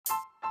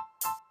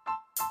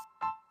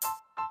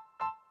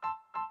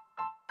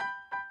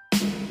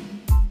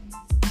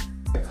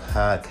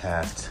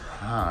podcast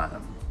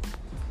time.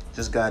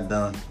 Just got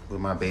done with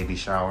my baby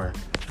shower.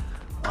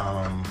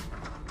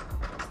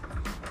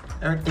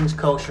 Everything's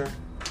kosher.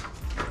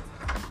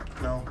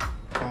 You know,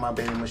 for my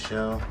baby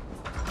Michelle.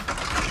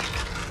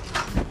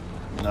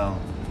 No.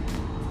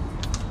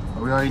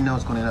 But we already know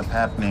it's gonna end up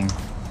happening.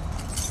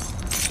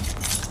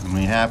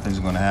 When it happens,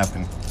 it's gonna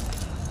happen.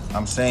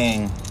 I'm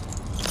saying,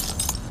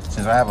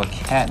 since I have a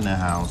cat in the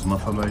house,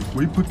 motherfucker like,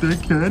 we put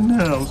that cat in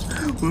the house.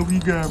 What we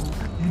got,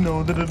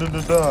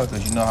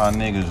 Cause you know how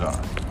niggas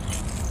are.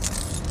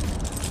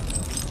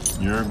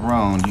 You're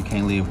grown, you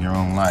can't live your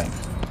own life.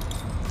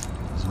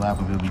 That's what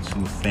happens if we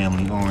too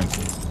family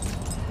oriented.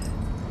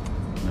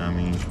 You know what I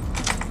mean?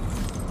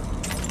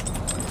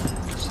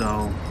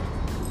 So,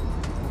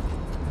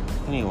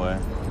 anyway.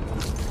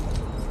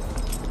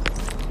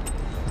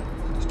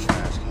 This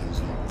trash can's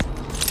in.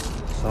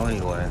 So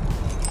anyway.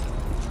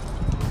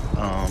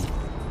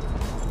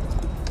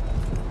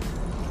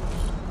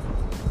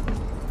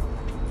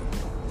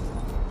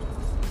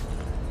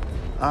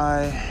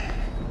 I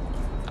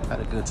had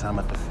a good time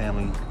at the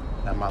family,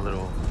 at my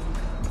little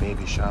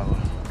baby shower.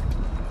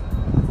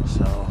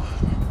 So,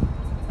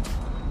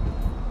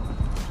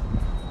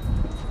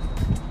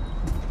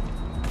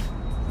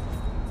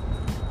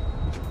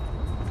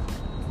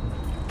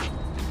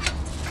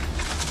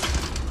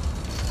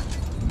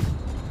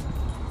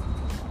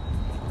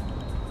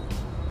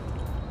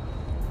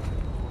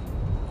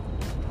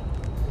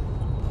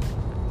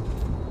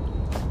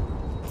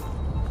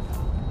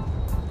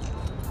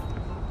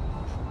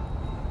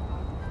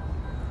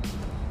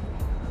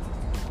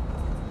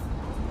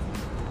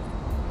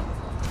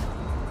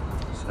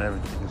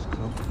 everything is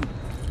cool.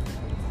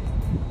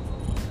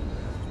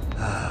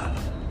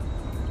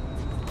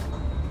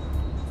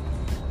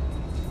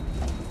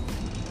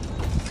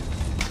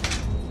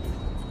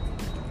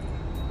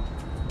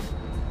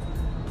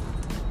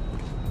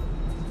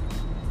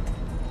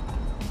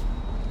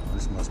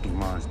 This must be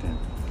Marsden.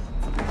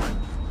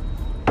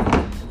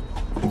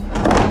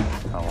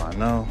 Oh, I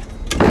know.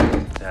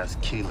 That's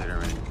key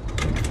littering.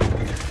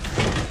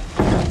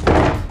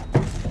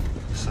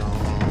 So,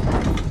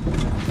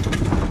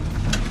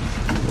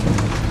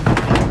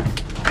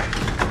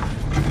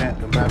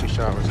 the baby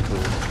shower is cool.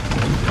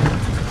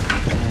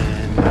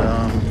 And,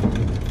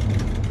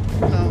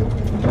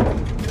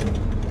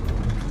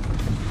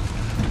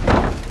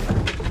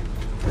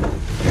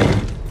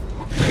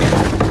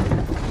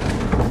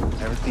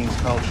 everything's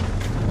kosher.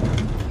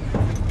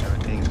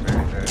 Everything's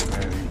very, very,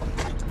 very,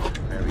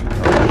 very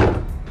kosher.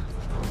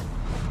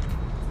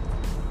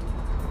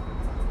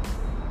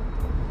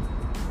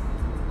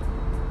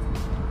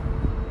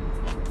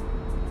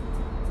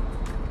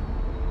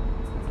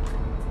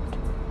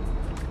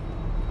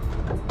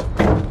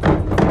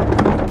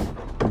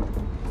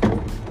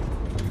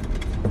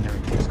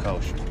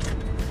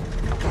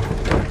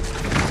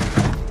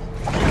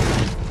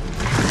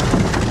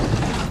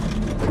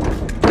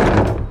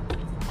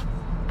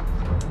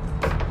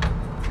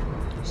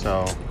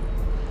 So,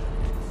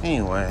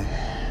 anyway,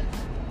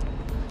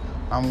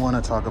 I'm going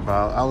to talk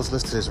about, I was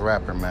listening to this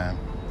rapper, man,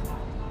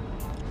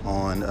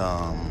 on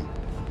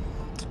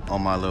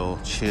my little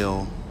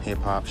chill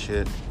hip-hop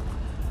shit.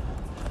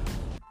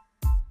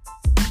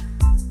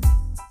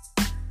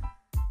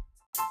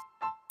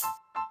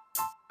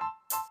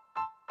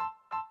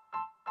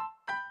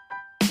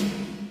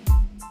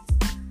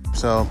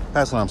 So,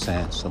 that's what I'm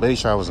saying. So, baby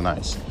shower was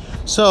nice.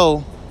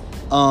 So,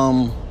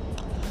 I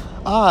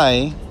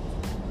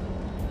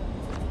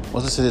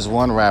was listening to this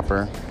one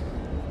rapper,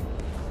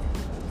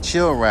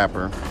 chill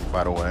rapper,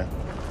 by the way.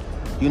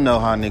 You know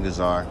how niggas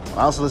are.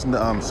 I also listened to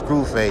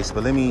Screwface,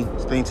 but let me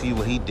explain to you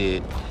what he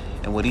did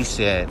and what he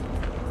said.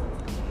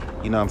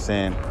 You know what I'm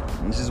saying?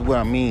 And this is what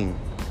I mean.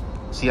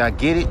 See, I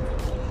get it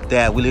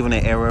that we live in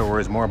an era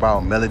where it's more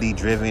about melody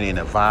driven and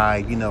a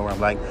vibe, you know, where I'm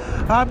like,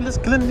 I'm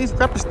just killing these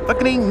rappers,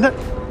 fucking ain't nothing.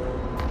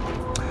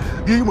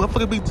 You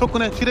motherfuckers be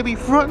talking that shit, they be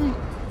frontin'.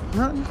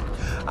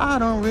 I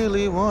don't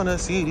really wanna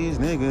see these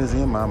niggas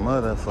in my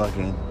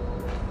motherfucking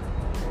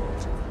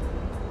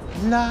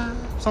life.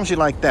 Some shit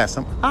like that.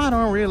 I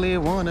don't really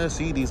wanna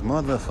see these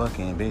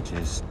motherfucking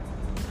bitches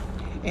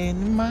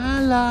in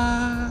my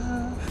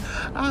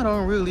life. I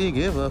don't really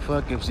give a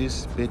fuck if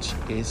this bitch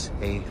is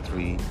a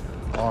 3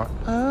 or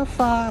a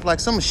 5. Like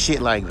some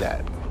shit like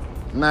that.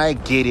 And I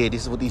get it.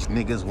 This is what these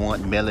niggas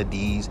want,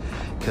 melodies,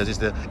 because it's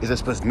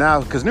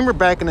now. Because remember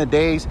back in the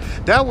days,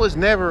 that was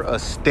never a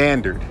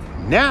standard.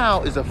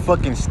 Now is a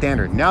fucking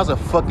standard. Now is a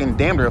fucking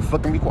damn near a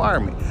fucking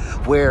requirement,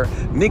 where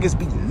niggas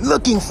be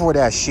looking for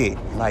that shit.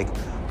 Like,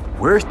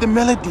 where's the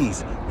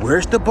melodies?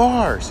 Where's the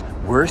bars?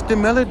 Where's the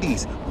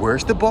melodies?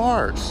 Where's the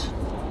bars?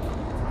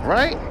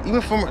 Right?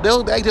 Even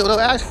they'll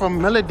ask for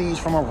melodies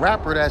from a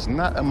rapper that's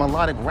not a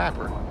melodic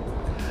rapper.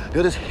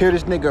 They'll just hear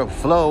this nigga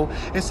flow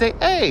and say,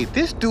 hey,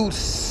 this dude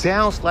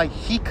sounds like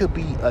he could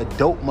be a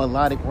dope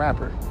melodic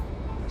rapper.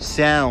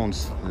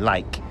 Sounds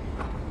like.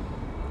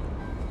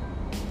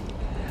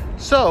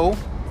 So,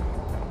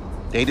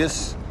 they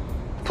just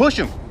push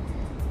him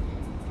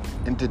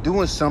into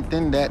doing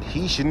something that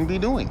he shouldn't be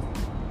doing.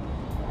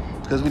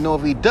 Because we know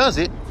if he does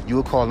it, you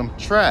will call him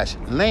trash,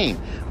 lame.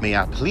 May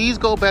I please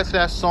go back to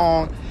that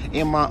song,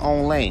 In My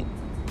Own Lane,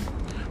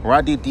 where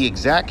I did the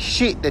exact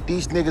shit that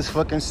these niggas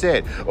fucking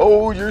said.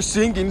 Oh, your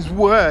singing's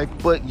whack.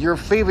 But your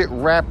favorite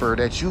rapper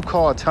that you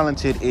call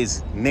talented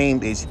is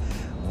named is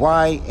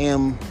Y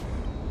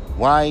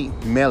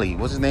Melly.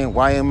 What's his name?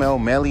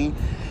 YML Melly.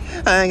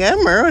 I got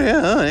murder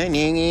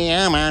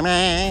on my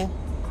mind.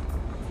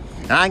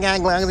 I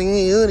got Glocks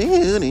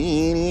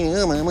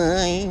on my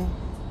mind.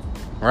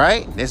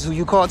 Right? That's who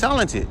you call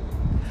talented.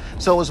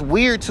 So it's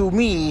weird to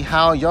me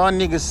how y'all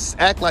niggas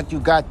act like you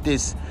got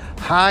this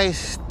high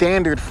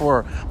standard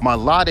for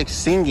melodic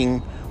singing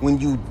when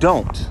you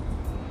don't.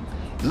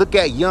 Look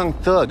at Young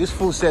Thug. This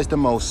fool says the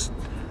most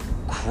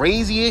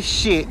craziest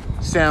shit.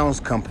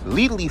 Sounds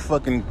completely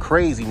fucking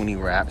crazy when he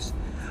raps.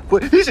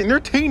 But he's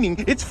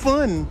entertaining. It's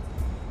fun.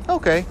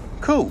 Okay,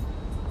 cool.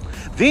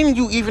 Then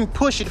you even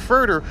push it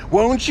further.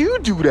 Why don't you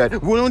do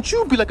that? Why don't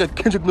you be like a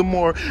Kendrick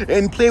Lamar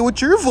and play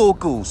with your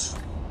vocals?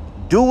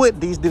 Do it.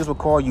 These niggas will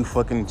call you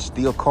fucking,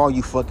 they'll call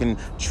you fucking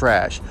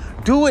trash.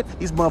 Do it.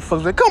 These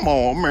motherfuckers like, come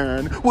on,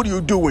 man. What are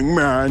you doing,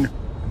 man?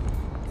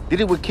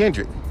 Did it with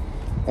Kendrick.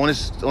 On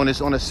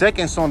the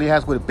second song he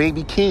has with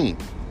Baby Keem.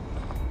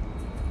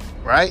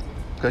 Right?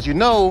 Because you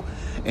know,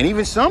 and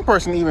even some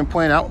person even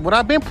pointing out what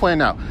I've been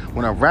pointing out.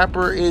 When a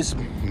rapper is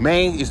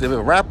if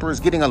a rapper is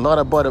getting a lot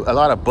of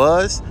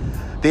buzz,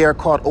 they are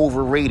called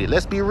overrated.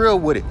 Let's be real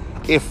with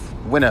it.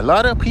 When a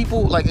lot of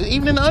people, like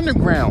even in the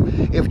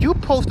underground, if you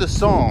post a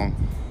song,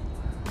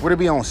 whether it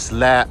be on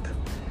Slap,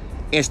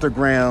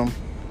 Instagram,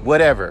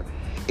 whatever,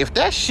 if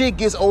that shit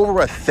gets over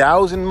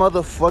 1,000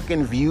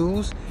 motherfucking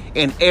views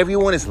and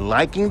everyone is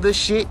liking the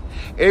shit,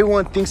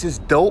 everyone thinks it's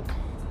dope,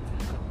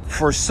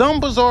 for some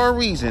bizarre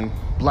reason,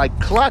 like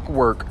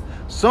clockwork,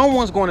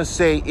 someone's going to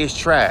say it's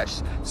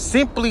trash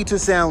simply to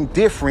sound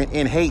different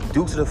and hate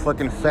due to the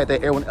fucking fact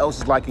that everyone else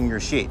is liking your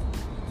shit.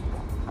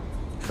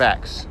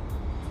 Facts.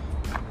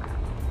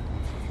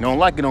 You don't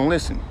like it, don't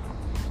listen.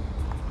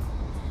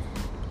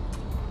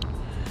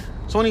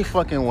 So any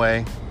fucking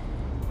way,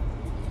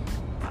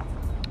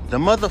 the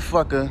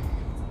motherfucker,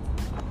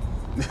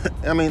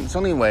 so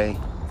anyway,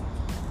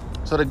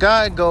 so the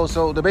guy goes,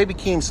 so the Baby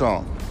Keem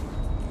song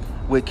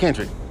with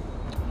Kendrick.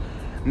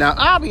 Now,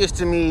 obvious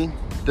to me,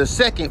 the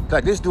second,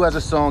 like this dude has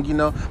a song, you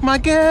know, my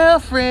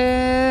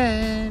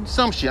girlfriend,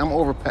 some shit.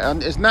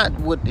 It's not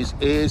what this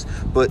is,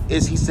 but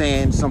is he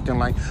saying something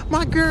like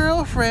my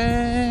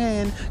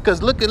girlfriend?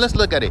 Because let's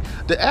look at it.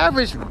 The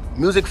average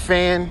music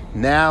fan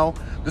now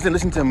doesn't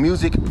listen to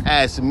music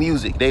as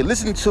music. They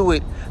listen to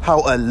it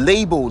how a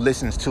label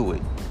listens to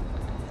it.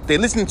 They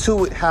listen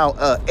to it how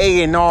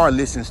A&R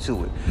listens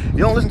to it. You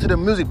don't listen to the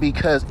music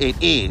because it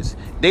is.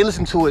 They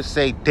listen to it,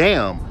 say,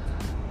 damn,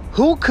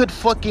 who could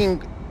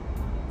fucking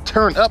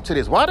turn up to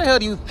this? Why the hell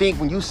do you think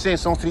when you send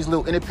songs to these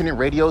little independent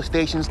radio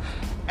stations,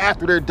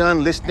 after they're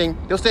done listening,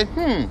 they'll say,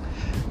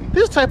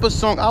 this type of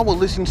song I will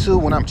listen to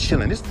when I'm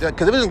chilling. Because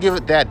if it doesn't give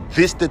it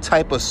this the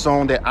type of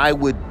song that I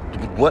would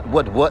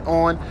what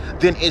on,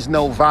 then it's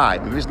no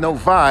vibe. If there's no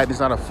vibe, it's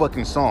not a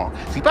fucking song.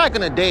 See, back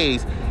in the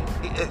days,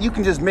 you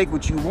can just make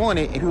what you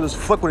wanted and people just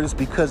fuck with it just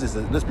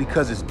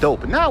because it's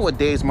dope. And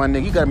nowadays, my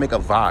nigga, you gotta make a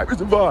vibe.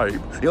 It's a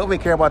vibe. They don't even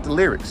care about the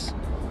lyrics.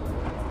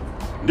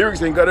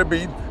 Lyrics ain't gotta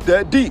be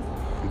that deep.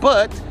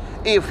 But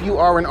if you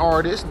are an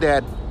artist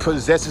that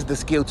possesses the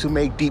skill to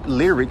make deep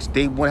lyrics,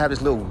 they want to have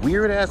this little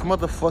weird ass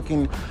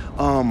motherfucking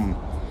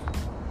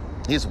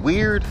this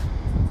weird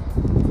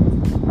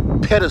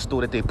pedestal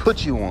that they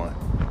put you on,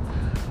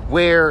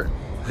 where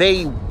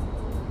they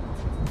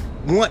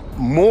want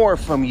more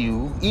from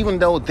you, even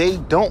though they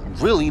don't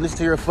really listen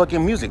to your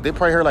fucking music. They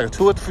probably heard like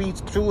two or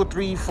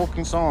three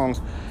fucking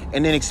songs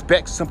and then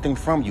expect something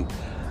from you.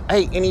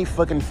 I hate any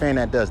fucking fan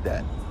that does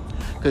that.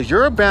 Because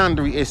your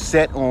boundary is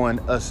set on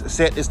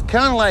it's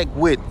kind of like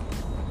with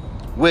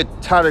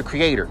Tyler,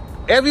 Creator.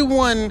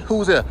 Everyone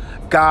who's a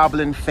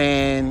Goblin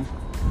fan,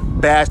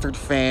 Bastard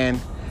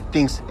fan,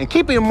 thinks, and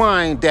keep in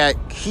mind that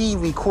he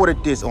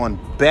recorded this on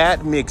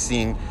bad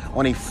mixing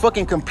on a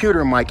fucking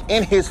computer mic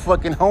in his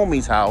fucking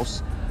homie's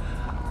house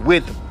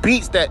with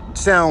beats that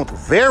sound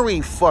very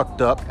fucked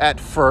up at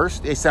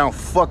first. They sound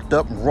fucked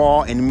up,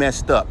 raw, and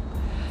messed up.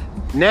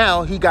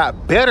 Now he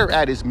got better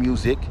at his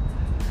music,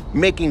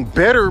 making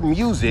better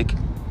music.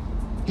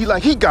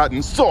 He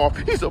gotten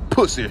soft. He's a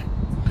pussy.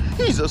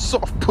 He's a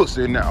soft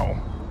pussy now.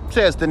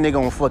 Says the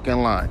nigga on fucking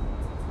line.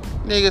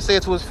 Nigga say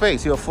it to his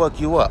face. He'll fuck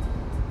you up.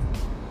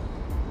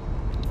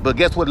 But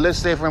guess what? Let's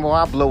say, for example,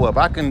 I blow up.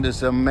 I can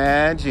just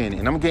imagine.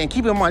 And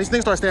keep in mind, these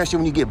things start saying shit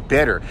when you get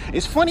better.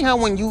 It's funny how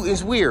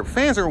it's weird.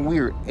 Fans are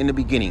weird in the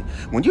beginning.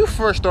 When you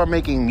first start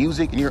making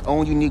music in your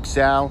own unique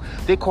style,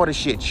 they call this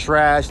shit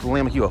trash,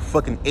 lame, like you're a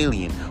fucking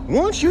alien.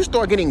 Once you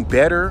start getting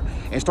better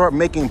and start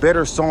making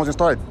better songs and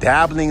start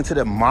dabbling into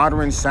the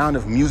modern sound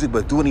of music,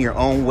 but do it in your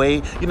own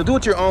way, do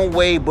it your own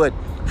way, but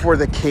for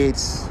the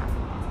kids.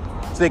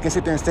 they can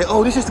sit there and say,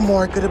 oh, this is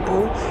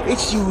marketable.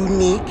 It's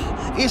unique.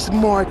 It's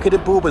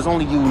marketable, but it's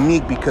only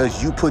unique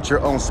because you put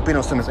your own spin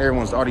on something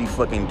everyone's already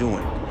fucking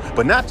doing.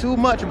 But not too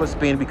much of a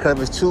spin, because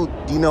if it's too,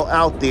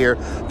 out there,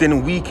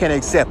 then we can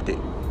accept it.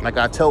 Like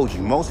I told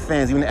you, most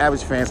fans, even the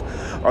average fans,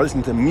 are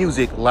listening to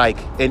music like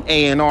an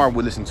A&R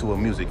would listen to a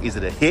music. Is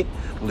it a hit?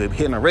 Will it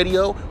hit on the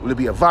radio? Will it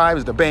be a vibe?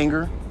 Is it a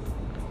banger?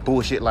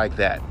 Bullshit like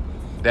that.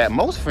 That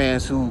most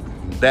fans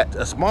that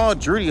a small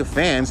majority of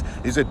fans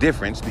is a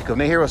difference, because when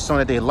they hear a song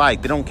that they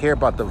like, they don't care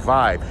about the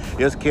vibe.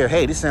 They just care,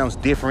 hey, this sounds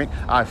different.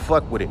 I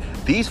fuck with it.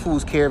 These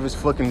fools care if it's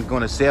fucking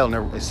gonna sell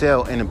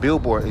in the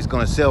Billboard. It's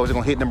gonna sell. It's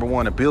gonna hit number 1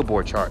 on the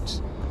Billboard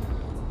charts.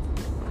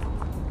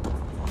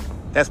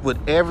 That's what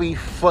every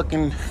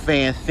fucking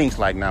fan thinks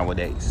like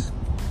nowadays.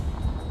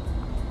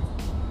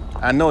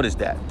 I noticed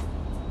that.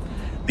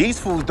 These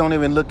fools don't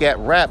even look at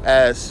rap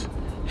as,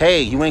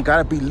 hey, you ain't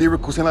gotta be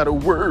lyrical, saying a lot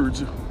of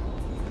words,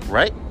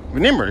 right?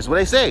 Remember, that's what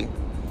they say.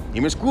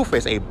 Even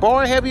Screwface, a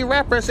bar-heavy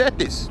rapper, said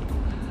this.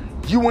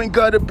 You ain't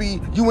gotta be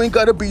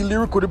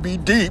lyrical to be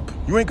deep.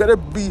 You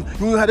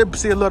don't have to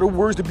say a lot of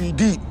words to be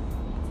deep.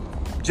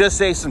 Just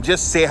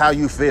say how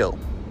you feel.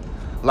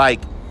 Like,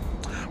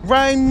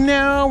 right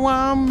now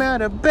I'm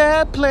at a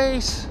bad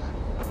place.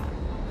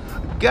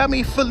 Got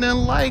me feeling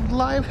like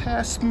life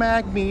has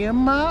smacked me in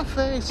my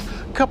face.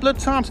 Couple of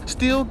times,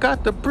 still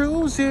got the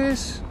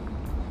bruises.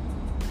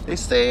 They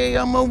say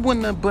I'm a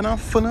winner, but I'm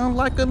feeling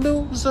like a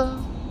loser.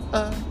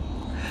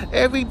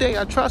 Every day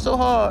I try so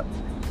hard.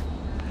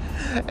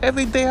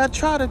 Every day I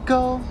try to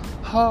go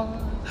hard.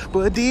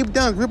 But deep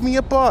down, rip me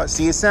apart.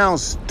 See, it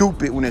sounds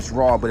stupid when it's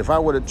raw, but if I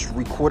would have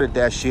recorded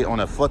that shit on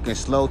a fucking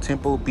slow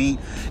tempo beat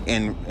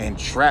and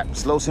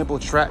slow tempo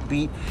trap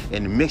beat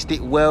and mixed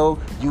it well,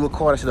 you would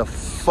call that shit a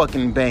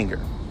fucking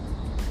banger.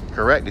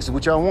 Correct? This is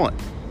what y'all want.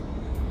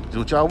 This is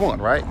what y'all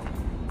want, right?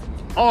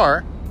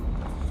 Or,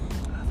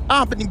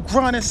 I've been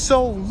grinding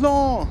so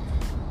long,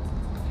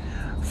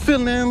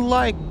 feeling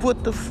like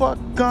what the fuck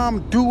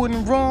I'm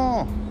doing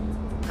wrong.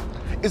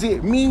 Is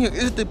it me or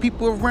is it the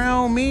people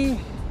around me?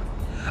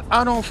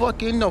 I don't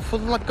fucking know. Feel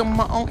like I'm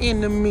my own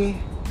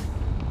enemy.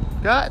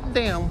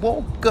 Goddamn,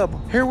 woke up.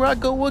 Here I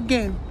go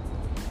again.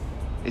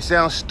 It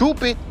sounds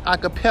stupid a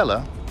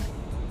cappella,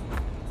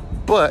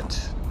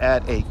 but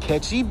add a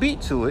catchy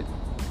beat to it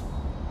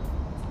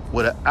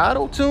with an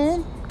auto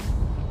tune.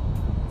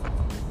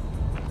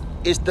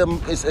 It's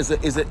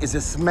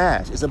a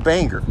smash. It's a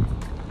banger.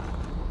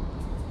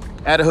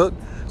 Add a hook.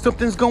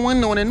 Something's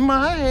going on in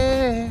my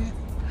head.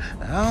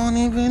 I don't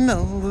even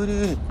know what it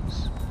is.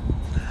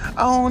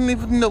 I don't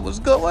even know what's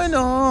going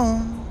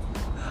on.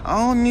 I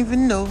don't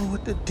even know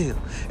what to do.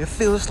 It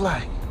feels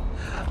like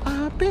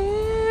I've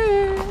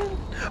been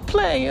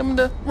playing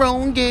the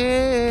wrong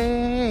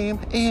game,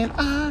 and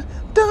I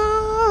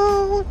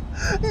don't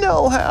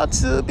know how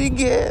to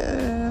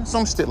begin.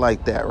 Some shit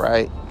like that,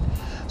 right?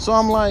 So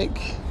I'm like,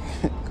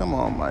 come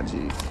on, my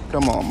G.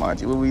 Come on, my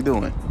G. What we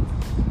doing?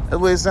 That's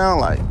what it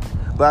sound like.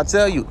 But I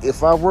tell you,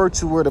 if I were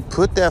to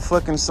put that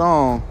fucking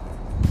song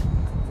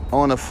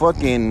on a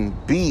fucking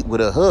beat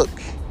with a hook,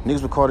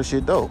 niggas would call this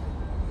shit dope.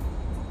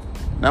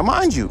 Now,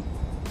 mind you,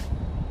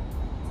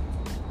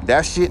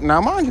 that shit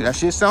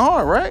sound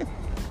hard, right?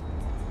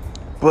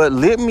 But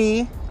let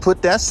me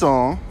put that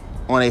song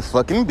on a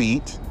fucking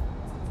beat,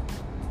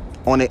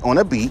 on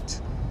a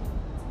beat,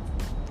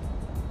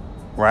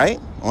 right?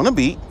 On a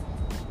beat,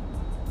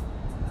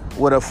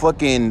 with a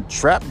fucking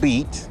trap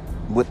beat,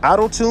 with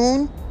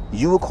auto-tune,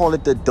 you would call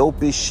it the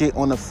dopest shit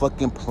on the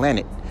fucking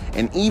planet.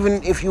 And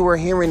even if you were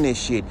hearing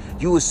this shit,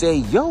 you would say,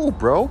 yo,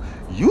 bro,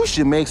 you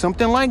should make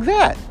something like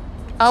that.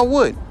 I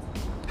would.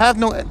 I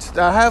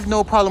have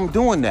no problem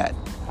doing that.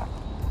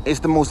 It's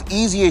the most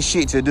easiest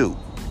shit to do.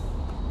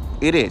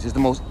 It is. It's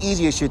the most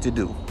easiest shit to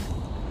do.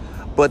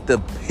 But the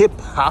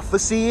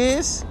hypocrisy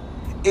is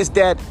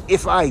that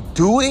if I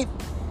do it,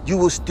 you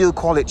will still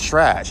call it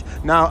trash.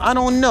 Now, I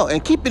don't know.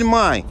 And keep in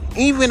mind,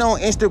 even on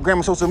Instagram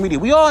and social media,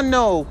 we all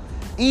know,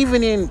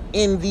 even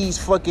in these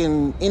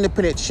fucking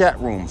independent chat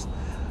rooms,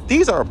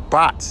 these are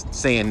bots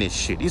saying this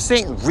shit. This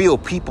ain't real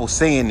people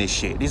saying this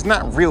shit. It's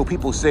not real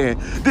people saying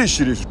this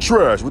shit is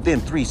trash within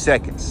 3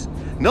 seconds.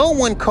 No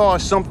one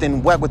calls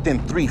something whack within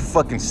 3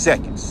 fucking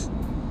seconds.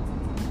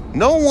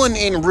 No one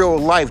in real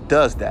life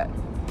does that.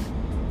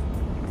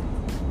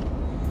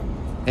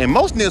 And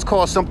most niggas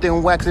call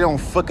something whack, they don't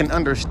fucking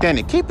understand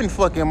it. Keep in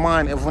fucking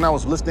mind, if when I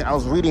was listening, I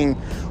was reading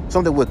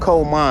something with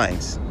Cole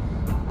Mines.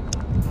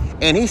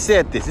 And he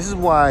said this is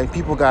why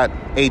people got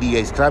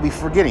ADHD, because I be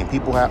forgetting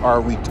people have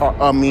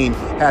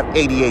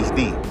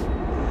ADHD.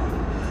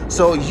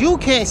 So you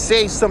can't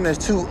say something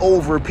that's too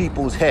over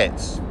people's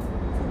heads,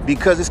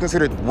 because it's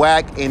considered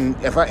whack. And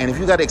if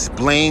you got to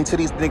explain to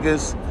these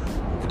niggas,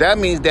 that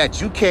means that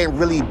you can't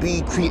really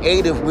be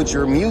creative with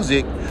your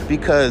music,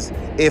 because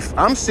if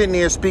I'm sitting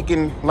there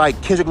speaking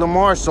like Kendrick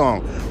Lamar's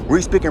song,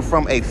 we're speaking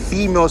from a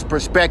female's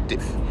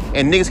perspective,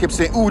 and niggas kept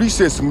saying, ooh, he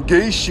said some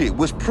gay shit,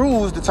 which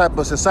proves the type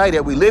of society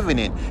that we living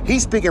in.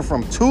 He's speaking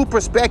from 2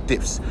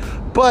 perspectives.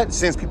 But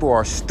since people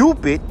are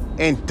stupid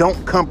and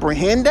don't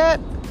comprehend that,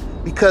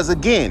 Because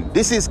again,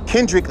 this is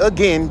Kendrick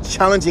again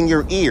challenging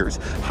your ears.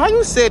 How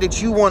you say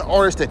that you want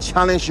artists to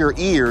challenge your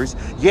ears,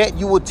 yet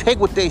you will take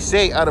what they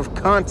say out of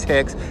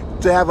context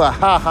to have a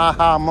ha ha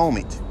ha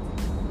moment?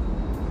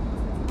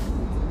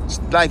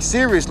 Like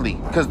seriously,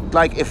 because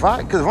if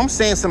I'm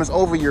saying something's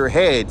over your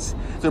heads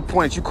to the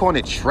point that you calling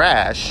it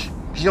trash,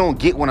 you don't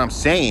get what I'm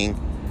saying,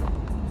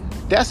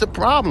 that's a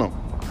problem.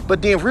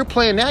 But then if we're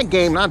playing that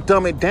game and I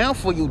dumb it down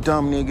for you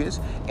dumb niggas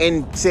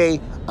and say,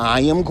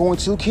 I am going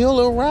to kill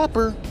a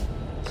rapper,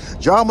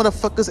 y'all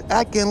motherfuckers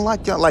acting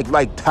like y'all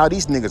like how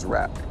these niggas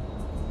rap.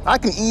 I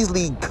can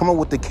easily come up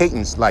with the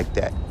cadence like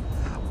that.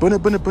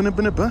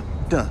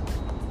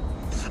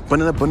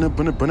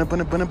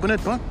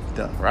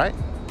 Right?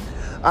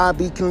 I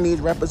be killing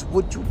these rappers,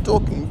 what you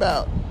talking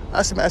about?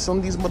 I smash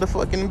on these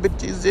motherfucking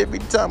bitches every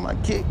time I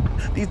kick.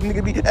 These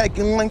niggas be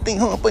acting like they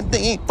hump, but they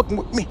ain't fucking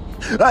with me.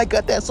 I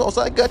got that sauce,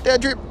 I got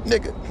that drip,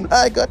 nigga.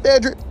 I got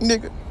that drip,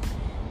 nigga.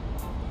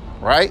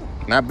 Right?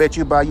 And I bet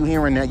you by you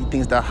hearing that, you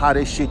think it's the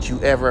hottest shit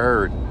you ever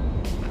heard.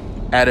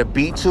 Add a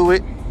beat to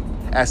it,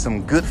 add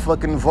some good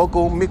fucking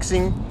vocal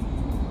mixing.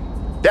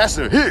 That's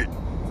a hit.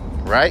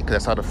 Right? Because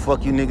that's how the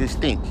fuck you niggas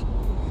think.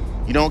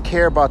 You don't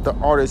care about the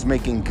artist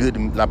making good,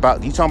 you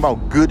talking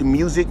about good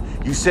music.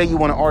 You say you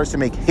want an artist to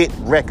make hit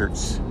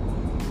records,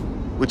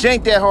 which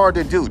ain't that hard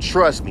to do.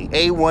 Trust me.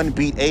 A1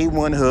 beat,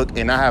 A1 hook,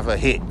 and I have a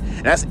hit.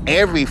 And that's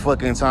every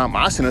fucking time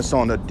I send a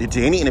song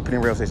to any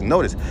independent radio station.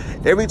 Notice,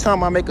 every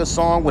time I make a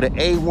song with an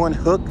A1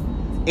 hook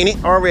in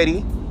it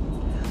already,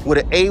 with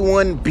an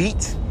A1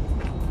 beat,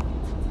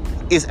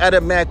 it's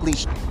automatically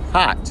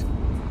hot.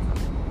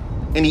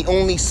 And the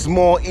only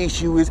small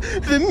issue is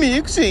the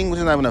mixing, which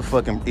is not even a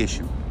fucking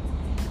issue.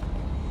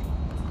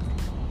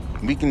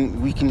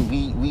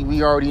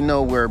 We already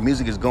know where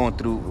music is going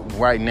through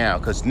right now,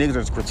 because niggas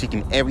are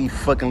critiquing every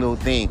fucking little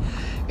thing,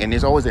 and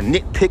there's always a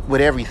nitpick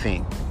with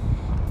everything.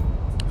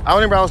 I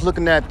remember I was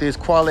looking at this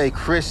Quelle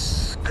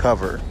Chris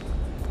cover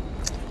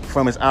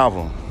from his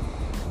album.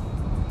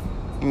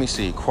 Let me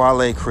see,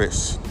 Quelle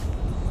Chris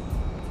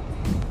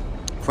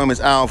from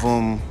his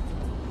album.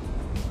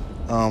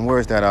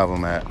 Where's that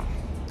album at?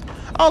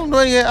 I'll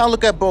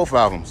look at both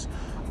albums.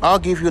 I'll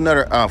give you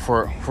another,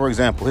 for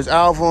example, his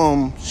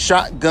album,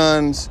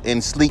 Shotguns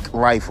and Sleek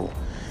Rifle.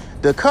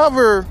 The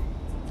cover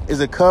is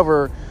a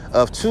cover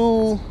of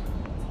two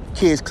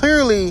kids,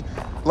 clearly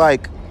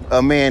like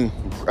a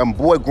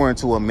boy growing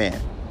to a man.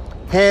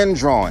 Hand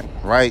drawn,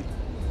 right?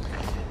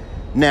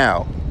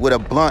 Now, with a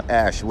blunt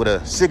ash, with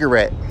a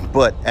cigarette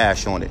butt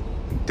ash on it.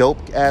 Dope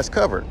ass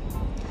cover.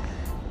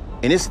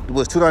 And this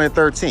was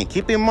 2013.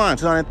 Keep in mind,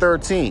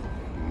 2013.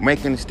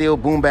 Making still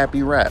boom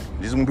bappy rap.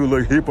 This is gonna be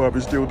like hip hop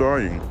is still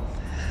dying.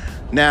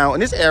 Now,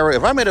 in this era,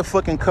 if I made a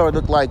fucking cover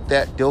look like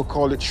that, they'll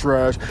call it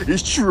trash.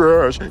 It's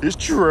trash. It's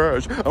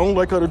trash. I don't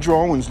like how the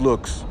drawings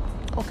looks.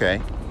 Okay.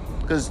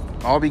 Because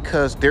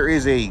there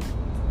is a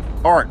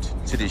art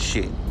to this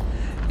shit.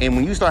 And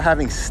when you start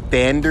having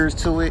standards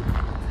to it,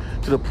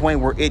 to the point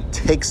where it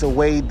takes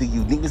away the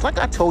uniqueness. Like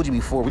I told you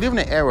before, we live in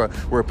an era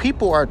where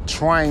people are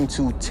trying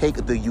to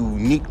take the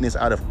uniqueness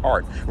out of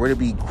art, whether it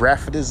be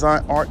graphic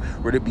design art,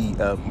 whether it be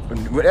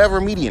whatever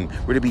medium,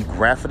 whether it be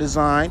graphic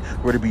design,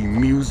 whether it be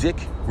music,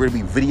 whether it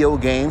be video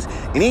games.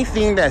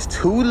 Anything that's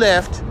too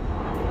left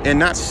and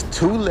not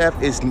too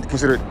left is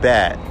considered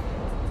bad.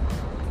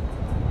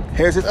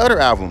 Here's his other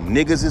album,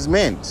 Niggas Is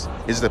Men's.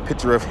 This is a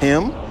picture of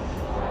him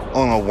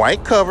on a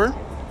white cover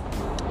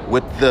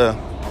with the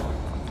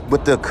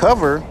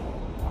cover,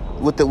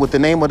 with the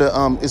name of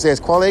the it says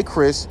Quelle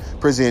Chris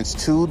presents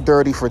Too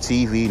Dirty for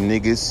TV,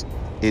 Niggas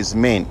Is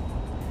Men,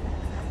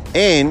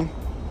 and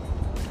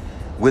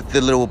with the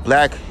little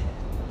black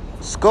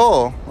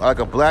skull, like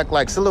a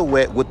black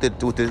silhouette with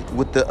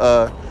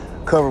the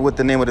cover with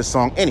the name of the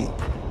song in it.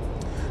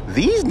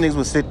 These niggas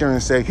would sit there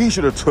and say he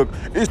should have took.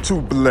 It's too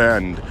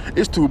bland.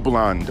 It's too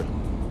blonde.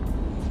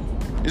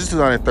 This is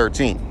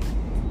 2013.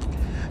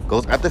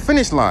 Goes at the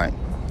finish line.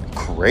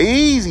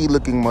 Crazy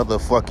looking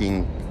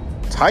motherfucking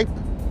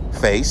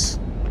typeface.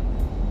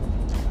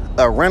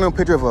 A random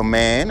picture of a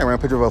man, a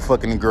random picture of a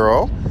fucking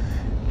girl,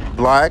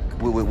 black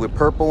with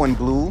purple and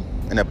blue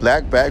and a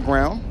black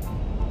background.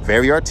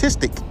 Very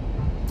artistic.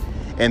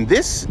 And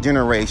this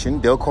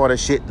generation, they'll call that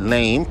shit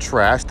lame,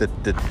 trash.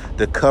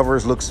 The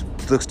covers looks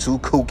too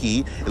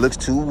kooky. It looks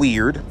too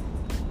weird.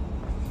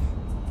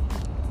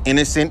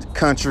 Innocent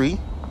country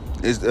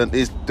is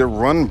the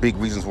one big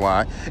reasons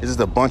why. It's just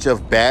a bunch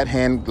of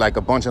hand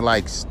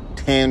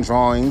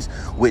drawings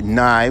with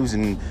knives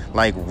and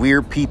like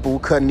weird people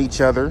cutting each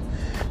other.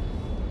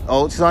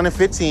 Oh,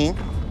 2015.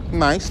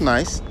 Nice.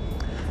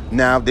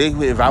 Now,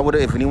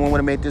 if anyone would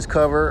have made this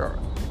cover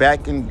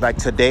back in like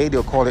today,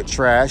 they'll call it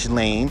trash,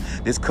 lame.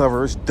 This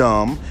cover is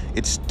dumb.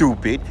 It's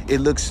stupid.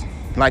 It looks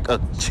like a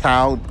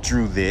child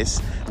drew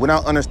this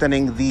without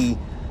understanding the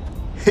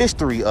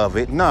history of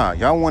it. Nah,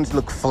 y'all want to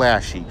look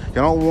flashy.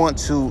 Y'all don't want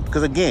to,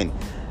 because again,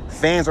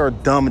 fans are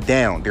dumbed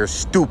down. They're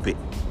stupid.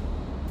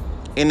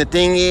 And the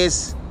thing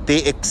is,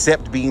 they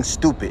accept being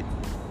stupid.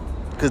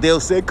 Because they'll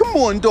say, come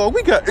on, dog,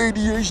 we got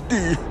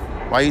ADHD.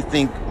 Why you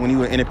think when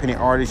you're an independent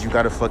artist, you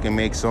gotta fucking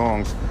make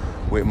songs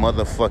with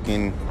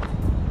motherfucking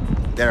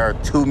that are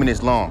 2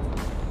 minutes long?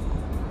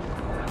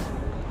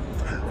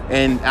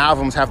 And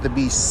albums have to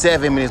be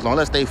 7 minutes long,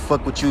 unless they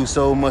fuck with you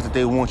so much that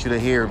they want you to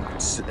hear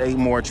 8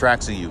 more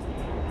tracks of you.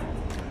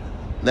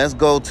 Let's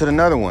go to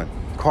another one.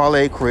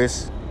 Quale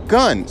Chris,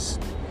 Guns.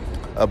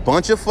 A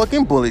bunch of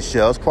fucking bullet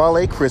shells.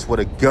 Quale Chris with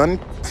a gun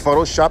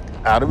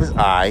photoshopped out of his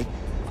eye,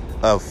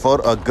 a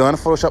gun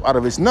photoshopped out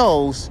of his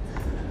nose,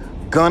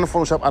 gun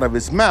photoshopped out of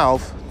his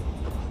mouth,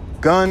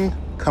 gun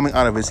coming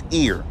out of his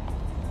ear.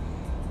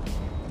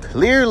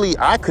 Clearly,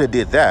 I could have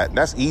did that.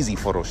 That's easy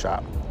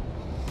Photoshop.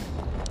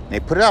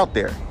 They put it out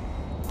there.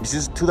 This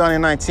is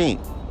 2019.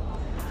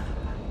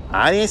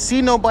 I didn't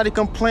see nobody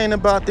complain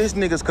about this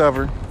nigga's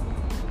cover,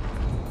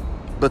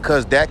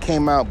 because that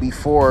came out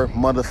before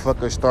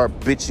motherfuckers start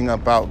bitching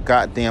about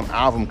goddamn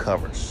album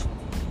covers.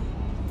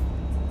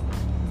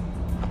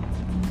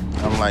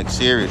 I'm like,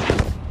 seriously.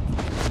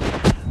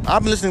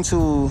 I've been listening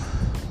to,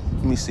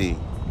 let me see.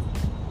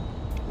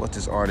 What's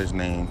this artist's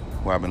name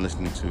who I've been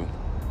listening to?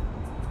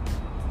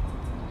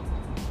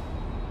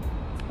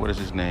 What is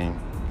his name?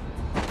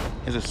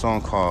 Here's a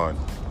song called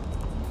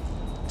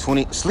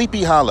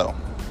Sleepy Hollow.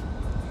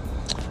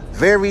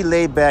 Very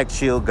laid back,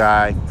 chill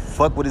guy.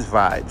 Fuck with his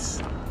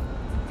vibes.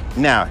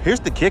 Now, here's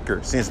the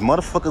kicker. Since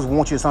motherfuckers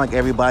want you to sound like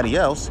everybody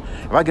else,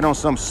 if I get on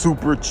some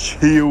super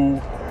chill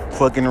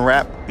fucking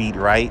rap beat,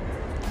 right?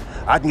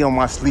 I can get on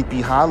my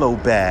Sleepy Hollow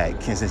bag.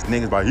 And since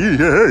niggas like,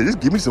 yeah, just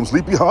give me some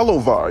Sleepy Hollow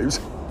vibes.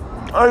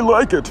 I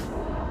like it.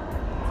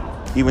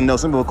 Even though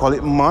some people call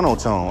it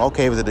monotone.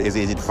 Okay, is it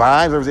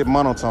vibes or is it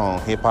monotone,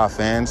 hip-hop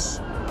fans?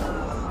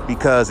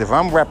 Because if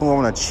I'm rapping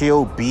on a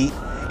chill beat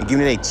and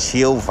giving it a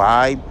chill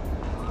vibe,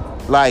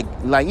 like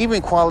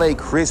even Quale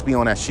Chris be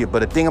on that shit. But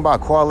the thing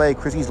about Quale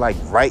Chris, he's like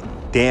right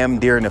damn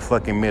there in the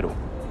fucking middle.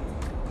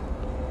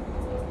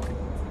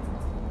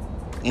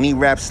 And he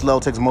raps slow,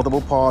 takes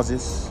multiple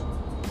pauses.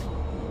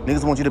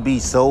 Niggas want you to be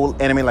so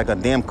animated like a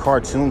damn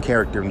cartoon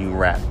character when you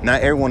rap.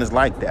 Not everyone is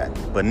like that.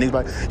 But niggas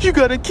like, you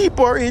gotta keep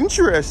our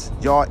interest.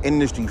 Y'all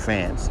industry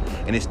fans.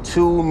 And it's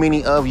too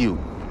many of you.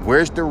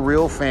 Where's the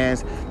real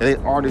fans that let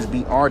artists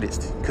be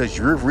artists? Because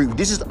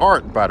this is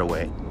art, by the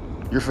way.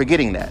 You're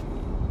forgetting that.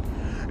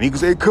 And you can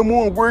say, come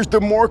on, where's the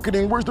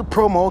marketing? Where's the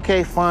promo?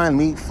 Okay,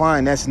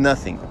 fine, that's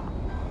nothing.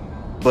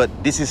 But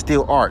this is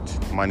still art,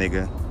 my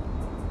nigga.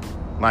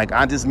 Like,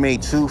 I just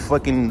made 2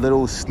 fucking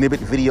little snippet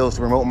videos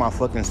to promote my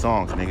fucking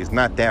songs, nigga. It's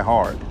not that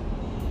hard.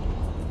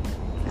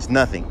 It's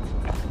nothing.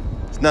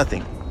 It's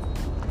nothing.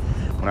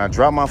 When I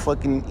drop my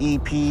fucking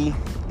EP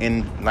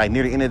in, like,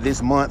 near the end of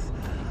this month,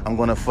 I'm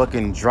gonna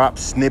fucking drop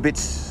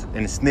snippets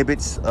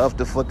of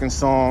the fucking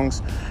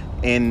songs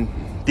in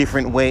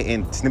different way,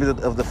 and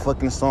snippets of the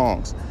fucking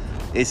songs.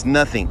 It's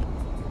nothing.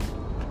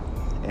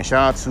 And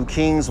shout out to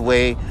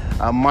Kingsway.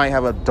 I might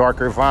have a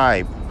darker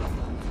vibe.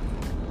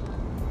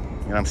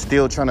 And I'm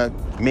still trying to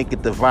make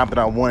it the vibe that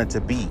I want it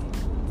to be.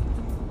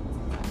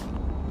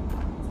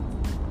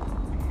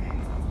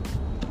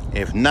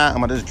 If not,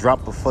 I'm gonna just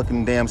drop a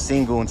fucking damn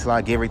single until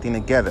I get everything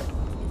together.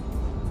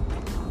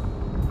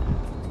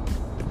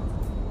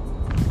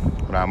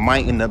 What I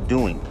might end up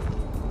doing,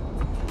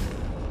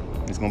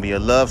 it's gonna be a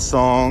love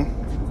song.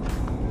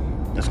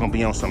 It's gonna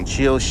be on some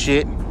chill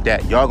shit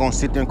that y'all gonna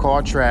sit there and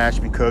call trash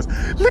because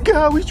look at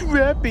how he's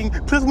rapping.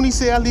 Plus when he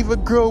say I leave a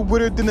girl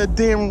wetter than a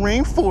damn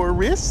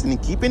rainforest.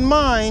 And keep in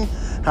mind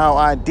how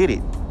I did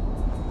it.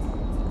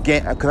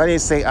 Because I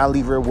didn't say I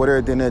leave her wetter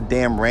than a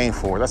damn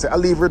rainforest. I said I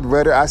leave her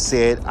wetter. I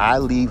said I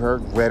leave her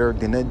wetter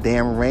than a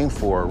damn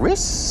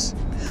rainforest.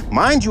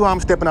 Mind you, I'm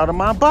stepping out of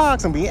my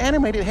box. I'm being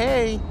animated.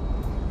 Hey.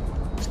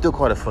 Still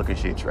call the fucking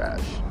shit trash.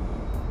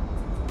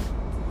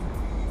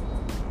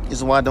 This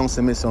is why I don't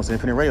submit songs to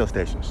independent radio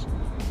stations.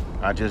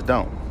 I just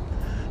don't.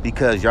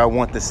 Because y'all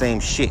want the same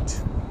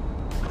shit.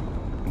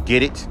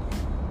 Get it?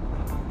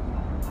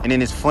 And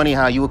then it's funny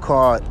how you would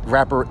call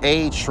rapper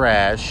A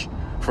trash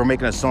for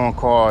making a song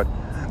called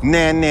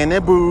Na Na Na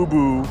Boo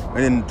Boo. And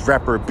then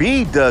rapper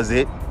B does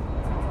it,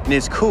 and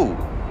it's cool.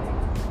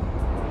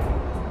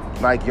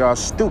 Like, y'all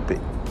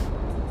stupid.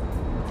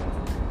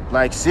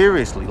 Like,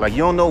 seriously. Like, you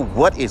don't know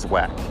what is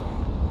whack.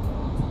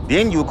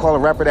 Then you would call a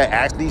rapper that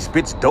actually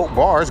spits dope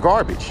bars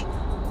garbage.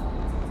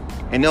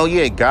 And oh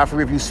yeah, God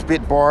forbid if you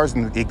spit bars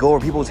and they go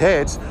over people's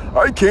heads.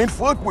 I can't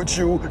fuck with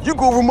you. You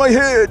go over my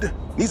head.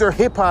 These are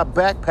hip-hop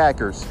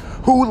backpackers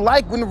who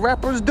like when the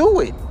rappers do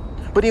it.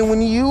 But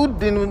then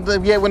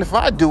if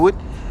I do it,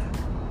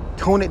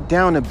 tone it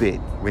down a bit.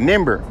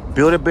 Remember,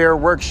 Build-A-Bear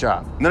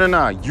Workshop.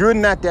 No. You're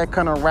not that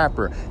kind of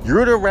rapper.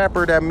 You're the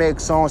rapper that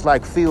makes songs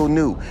like Feel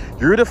New.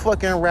 You're the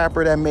fucking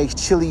rapper that makes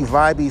chilly,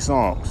 vibey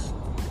songs.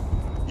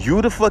 You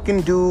the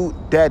fucking dude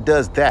that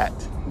does that.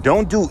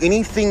 Don't do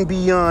anything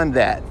beyond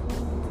that.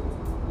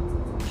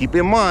 Keep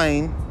in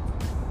mind,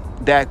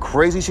 that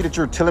crazy shit that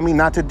you're telling me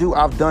not to do,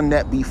 I've done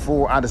that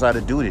before I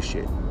decided to do this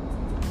shit.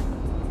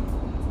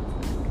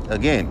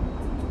 Again.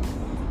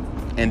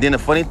 And then the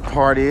funny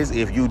part is,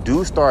 if you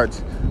do start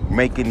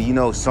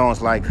making,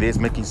 songs like this,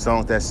 making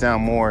songs that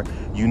sound more,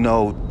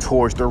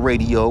 towards the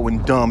radio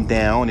and dumbed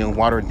down and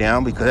watered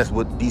down because that's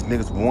what these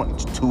niggas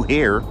want to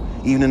hear,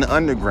 even in the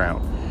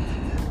underground.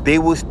 They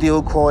will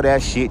still call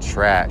that shit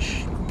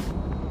trash.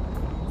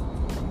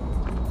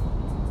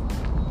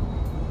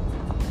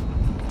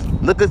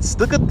 Look at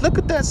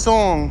that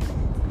song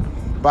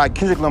by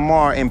Kendrick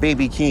Lamar and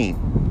Baby Keem.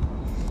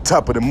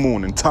 Top of the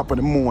morning, top of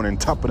the morning,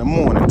 top of the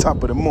morning,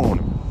 top of the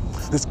morning.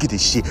 Let's get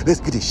this shit, let's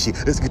get this shit,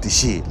 let's get this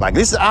shit. Like,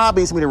 this is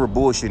obviously they were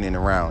bullshitting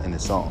around in the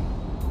song,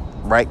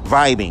 right?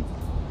 Vibing,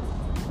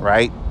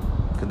 right?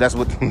 Because that's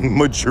what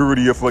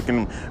majority of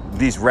fucking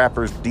these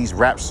rappers, these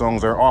rap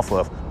songs are off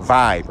of.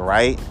 Vibe,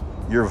 right?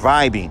 You're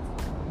vibing.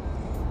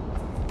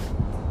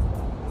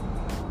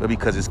 But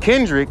because it's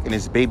Kendrick and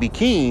it's Baby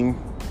Keem,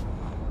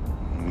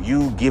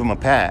 you give him a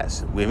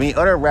pass. If any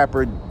other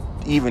rapper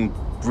even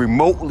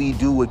remotely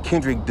do what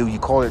Kendrick do, you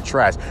call it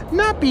trash.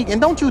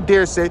 And don't you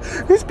dare say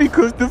it's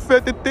because the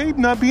fact that they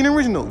not being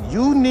original.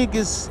 You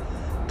niggas,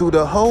 through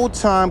the whole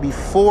time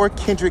before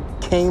Kendrick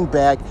came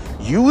back,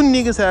 you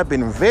niggas have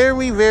been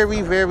very,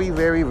 very, very,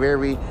 very,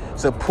 very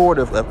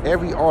supportive of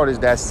every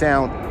artist that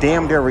sound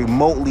damn near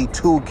remotely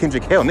to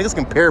Kendrick. Hell, niggas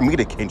compare me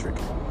to Kendrick.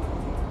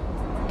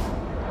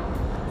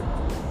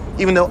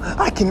 Even though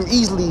I can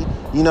easily,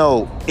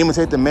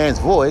 imitate the man's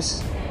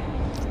voice,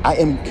 I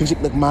am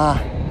Kendrick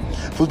Lamar.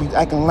 Supposed to be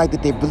acting like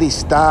that they really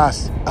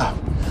stars.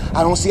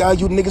 I don't see how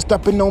you niggas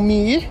stepping on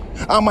me.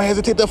 I'ma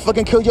hesitate to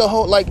fucking kill your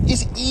whole. Like,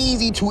 it's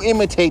easy to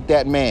imitate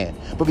that man.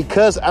 But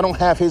because I don't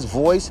have his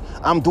voice,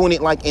 I'm doing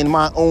it like in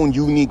my own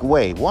unique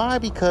way. Why?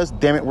 Because,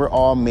 damn it, we're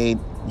all made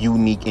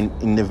unique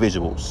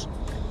individuals.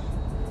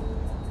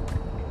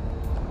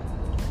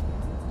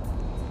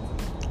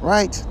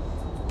 Right?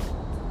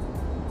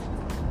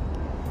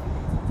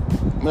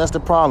 That's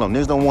the problem.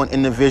 Niggas don't want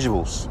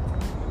individuals.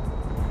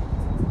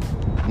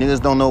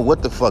 Niggas don't know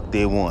what the fuck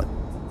they want.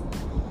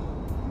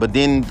 But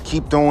then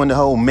keep throwing the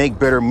whole make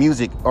better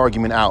music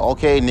argument out.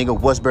 Okay, nigga,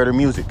 what's better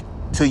music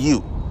to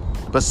you?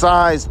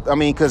 Besides,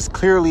 because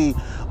clearly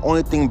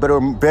only thing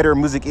better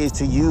music is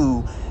to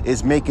you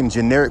is making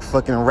generic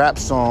fucking rap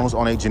songs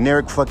on a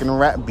generic fucking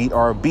rap beat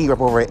or a beat up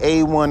over an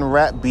A1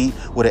 rap beat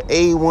with an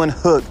A1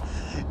 hook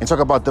and talk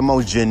about the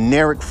most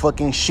generic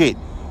fucking shit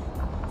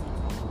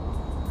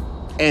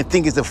and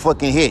think it's a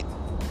fucking hit.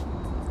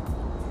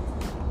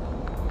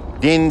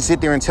 Then sit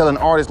there and tell an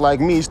artist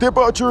like me, step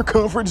out your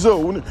comfort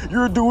zone.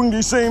 You're doing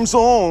these same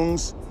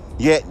songs.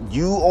 Yet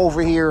you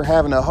over here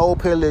having a whole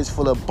playlist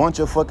full of a bunch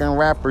of fucking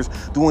rappers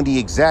doing the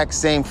exact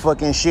same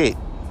fucking shit.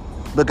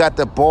 But got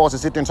the balls to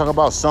sit there and talk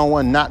about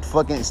someone not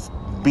fucking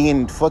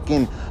being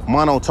fucking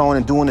monotone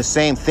and doing the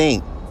same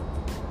thing.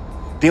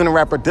 Then a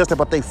rapper does step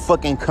out their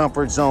fucking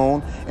comfort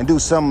zone and do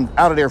something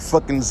out of their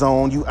fucking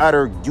zone. You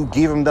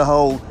give them the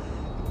whole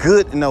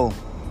good,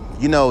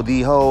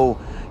 the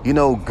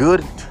whole,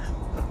 good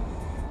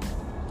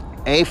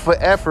A for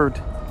effort,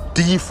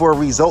 D for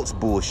results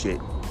bullshit.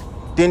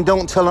 Then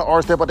don't tell an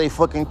artist about their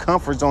fucking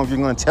comfort zone if you're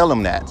gonna tell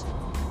them that.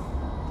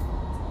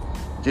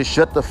 Just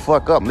shut the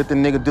fuck up. Let the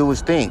nigga do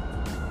his thing.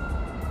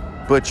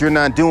 But you're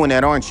not doing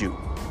that, aren't you?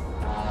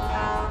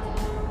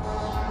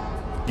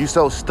 You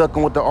so stuck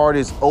on what the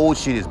artist's old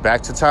shit is.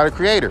 Back to Tyler,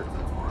 Creator.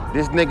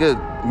 This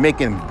nigga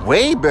making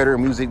way better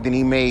music than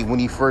he made when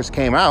he first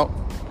came out.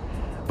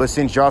 But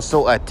since y'all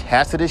so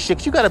attached to this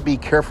shit, you gotta be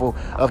careful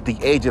of the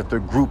age of the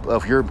group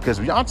of your, because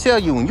I'll tell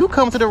you, when you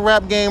come to the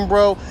rap game,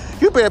 bro,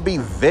 you better be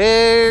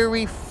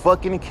very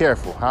fucking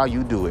careful how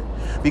you do it.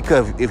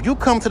 Because if you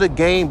come to the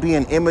game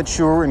being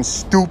immature and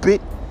stupid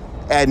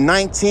at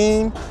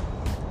 19,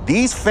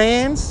 these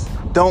fans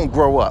don't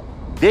grow up.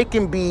 They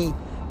can be,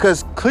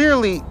 because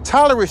clearly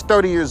Tyler is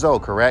 30 years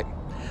old, correct?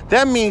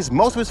 That means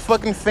most of his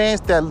fucking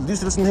fans that used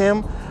to listen to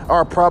him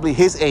are probably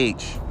his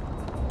age.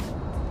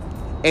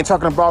 And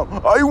talking about,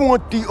 I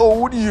want the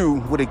old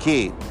you with a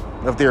kid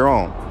of their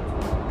own.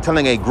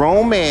 Telling a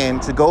grown man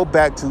to go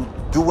back to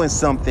doing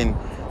something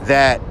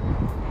that,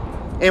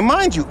 and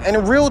mind you,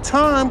 in real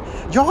time,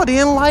 y'all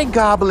didn't like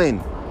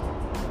Goblin.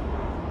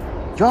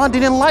 Y'all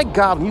didn't like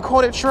Goblin. You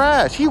called it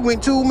trash. He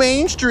went too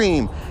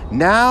mainstream.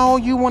 Now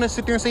you want to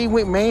sit there and say he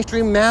went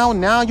mainstream now?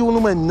 Now you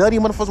nutty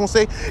motherfuckers want to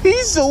say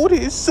he sold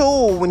his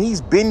soul when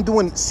he's been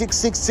doing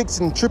 666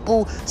 and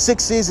triple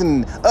sixes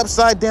and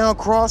upside down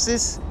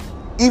crosses?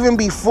 Even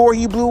before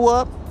he blew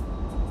up?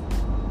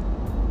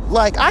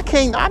 Like, I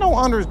don't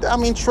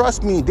understand.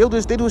 Trust me, they do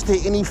this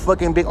to any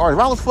fucking big artist.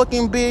 If I was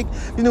fucking big,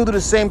 they would do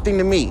the same thing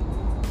to me.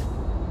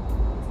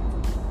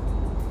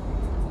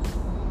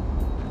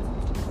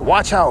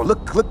 Watch how,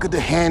 look at the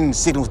hand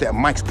signals that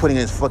Mike's putting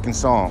in his fucking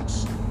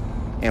songs.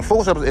 And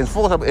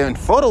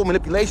photo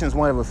manipulation is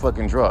one of a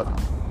fucking drug.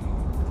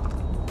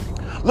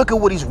 Look at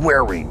what he's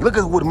wearing. Look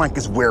at what Mike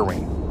is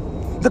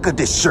wearing. Look at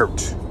this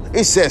shirt.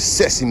 It says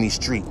Sesame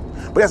Street.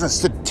 But that's a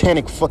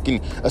satanic,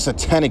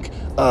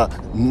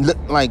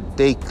 like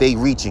they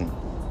reaching.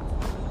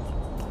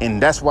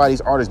 And that's why these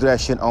artists do that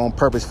shit on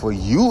purpose for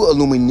you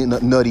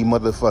Illuminati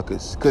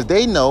motherfuckers. Because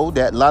they know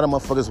that a lot of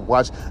motherfuckers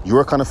watch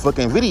your kind of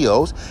fucking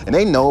videos. And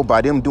they know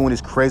by them doing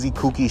this crazy,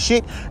 kooky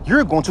shit,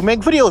 you're going to make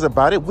videos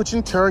about it, which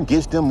in turn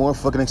gives them more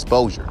fucking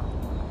exposure.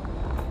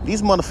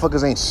 These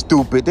motherfuckers ain't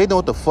stupid. They know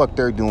what the fuck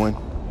they're doing.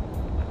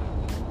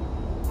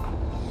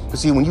 But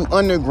see, when you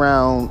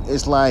underground,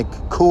 it's like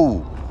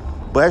cool.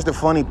 But that's the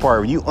funny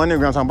part. When you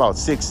underground talking about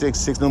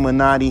 666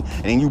 Illuminati,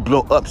 and then you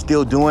blow up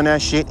still doing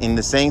that shit, and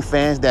the same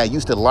fans that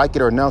used to like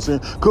it are now saying,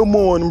 come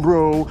on,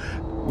 bro.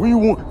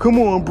 Come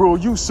on, bro.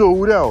 You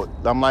sold out.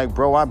 I'm like,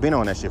 bro, I've been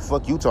on that shit.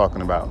 Fuck you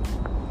talking about.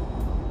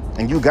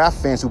 And you got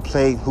fans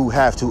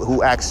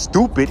who act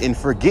stupid and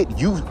forget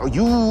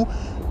you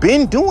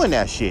been doing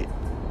that shit.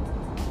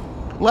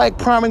 Like,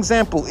 prime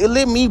example, it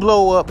let me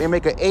blow up and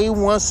make an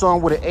A1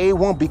 song with an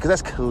A1 because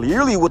that's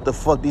clearly what the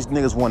fuck these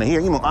niggas want to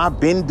hear. You know, I've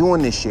been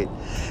doing this shit.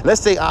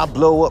 Let's say I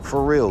blow up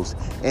for reals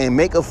and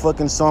make a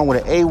fucking song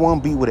with an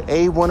A1 beat with an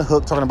A1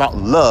 hook talking about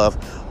love.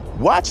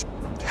 Watch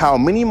how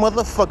many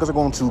motherfuckers are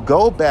going to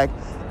go back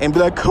and be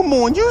like, come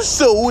on, you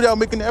sold out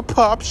making that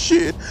pop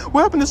shit.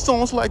 What happened to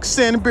songs like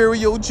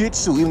Sanbario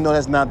Jitsu? Even though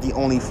that's not the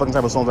only fucking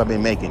type of songs I've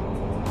been making.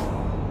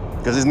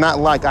 Because it's not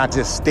like I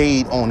just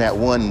stayed on that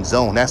one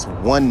zone. That's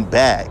one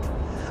bag.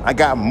 I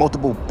got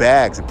multiple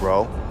bags,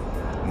 bro.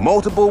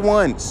 Multiple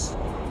ones.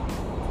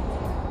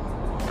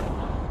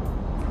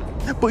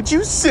 But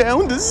you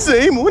sound the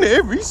same on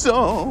every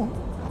song.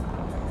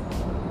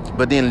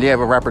 But then you have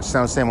a rapper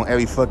sound the same on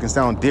every fucking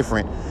sound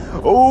different.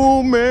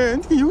 Oh,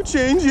 man, you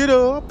change it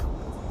up.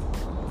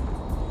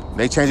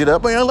 They change it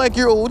up. Man, I like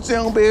your old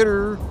sound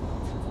better.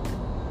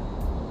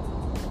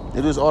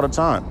 They do this all the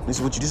time. This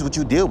is what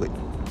you deal with.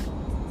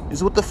 This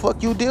is what the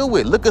fuck you deal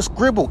with. Look at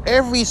Scribble.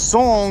 Every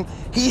song,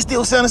 he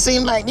still sound the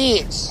same like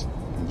this.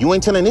 You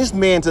ain't telling this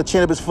man to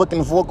change up his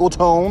fucking vocal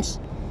tones.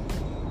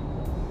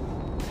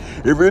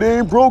 If it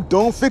ain't broke,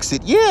 don't fix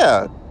it.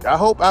 Yeah.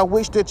 I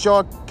wish that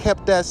y'all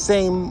kept that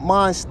same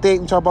mind state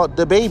and talk about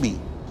the baby.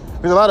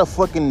 There's a lot of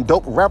fucking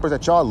dope rappers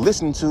that y'all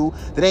listen to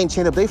that ain't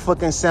changed up they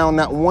fucking sound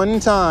not one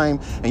time,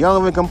 and y'all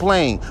don't even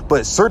complain.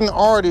 But certain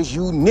artists,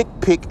 you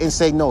nitpick and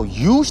say, no,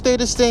 you stay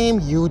the same,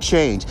 you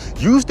change.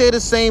 You stay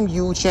the same,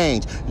 you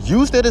change.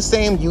 You stay the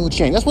same, you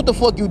change. That's what the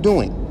fuck you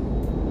doing.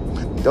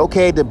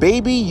 Okay, the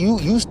baby, you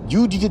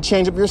need to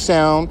change up your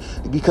sound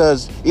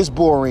because it's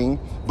boring.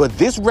 But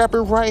this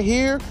rapper right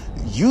here,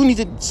 you need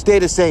to stay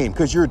the same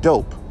because you're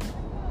dope.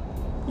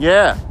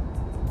 Yeah.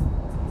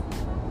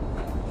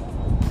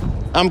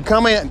 I'm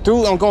going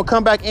to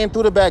come back in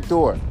through the back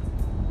door.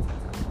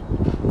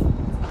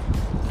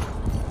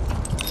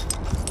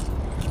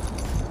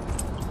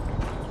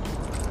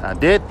 I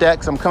did that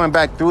because I'm coming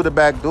back through the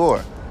back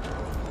door.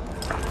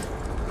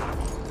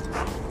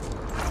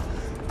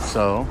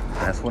 So,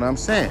 that's what I'm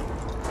saying.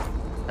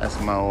 That's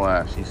my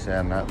wife. She said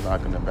I'm not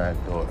locking the back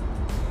door.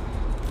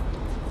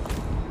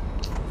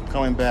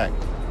 Coming back.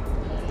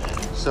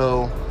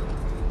 So,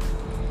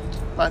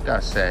 like I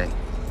say,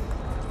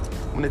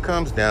 when it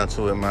comes down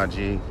to it, my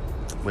G,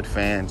 with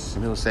fans,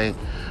 people say,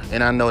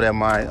 and I know that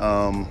my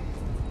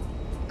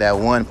that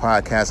one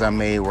podcast I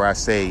made where I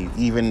say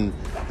even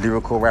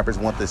lyrical rappers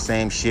want the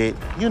same shit.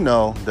 You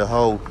know, the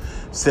whole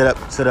set up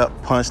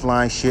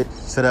punchline shit,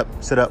 set up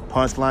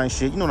punchline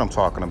shit. You know what I'm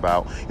talking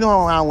about. You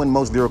know how when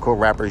most lyrical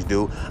rappers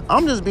do.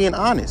 I'm just being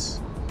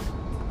honest.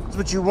 That's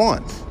what you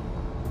want.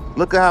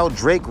 Look at how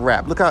Drake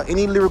rap. Look how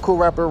any lyrical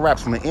rapper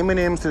raps, from the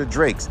Eminems to the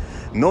Drakes.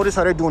 Notice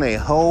how they're doing a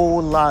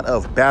whole lot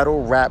of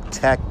battle rap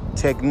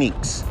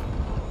techniques.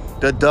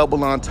 The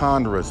double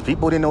entendres.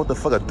 People didn't know what the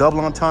fuck a double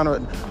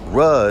entendre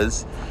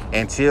was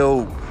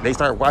until they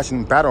start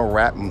watching battle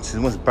rap. And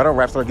once battle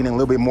rap started getting a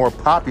little bit more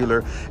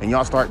popular and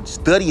y'all start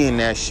studying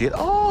that shit,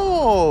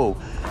 oh,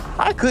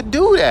 I could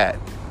do that.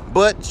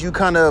 But you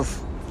kind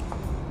of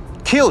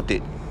killed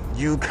it.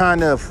 You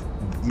kind of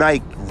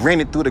like ran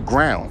it through the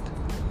ground.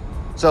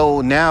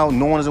 So now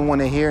no one doesn't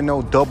want to hear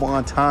no double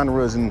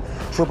entendres and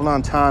triple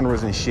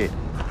entendres and shit.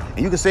 And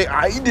you can say,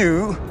 I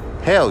do.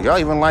 Hell, y'all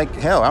even like,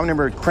 hell, I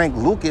remember Crank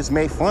Lucas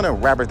made fun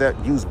of rappers that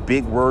use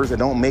big words that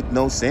don't make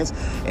no sense.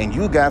 And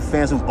you got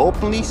fans who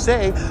openly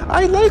say,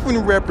 I like when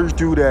rappers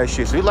do that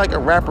shit. So you like a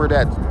rapper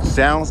that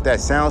sounds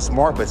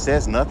smart but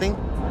says nothing?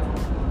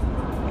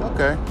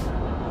 Okay.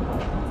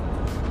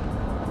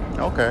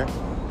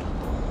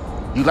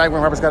 You like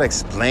when rappers gotta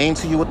explain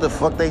to you what the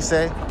fuck they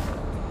say?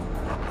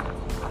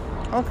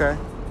 Okay.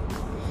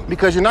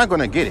 Because you're not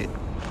gonna get it.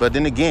 But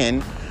then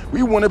again,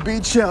 we want to be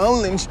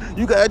challenged.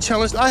 You got to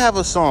challenge. I have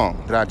a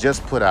song that I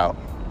just put out.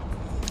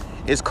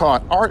 It's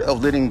called Art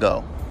of Letting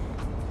Go.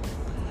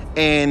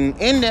 And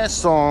in that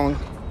song,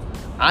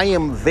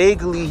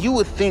 you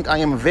would think I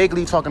am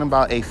vaguely talking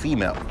about a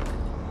female.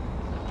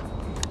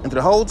 And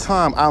the whole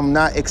time, I'm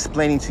not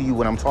explaining to you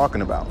what I'm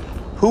talking about,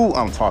 who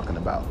I'm talking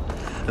about.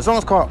 The song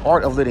is called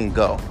Art of Letting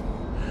Go.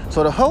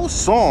 So the whole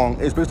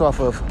song is based off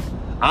of,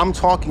 I'm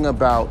talking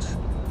about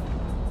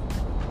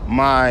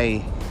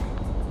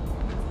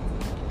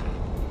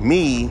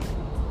me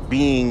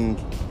being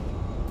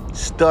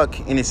stuck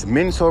in this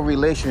mental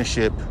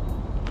relationship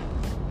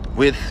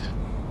with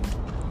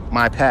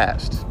my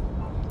past,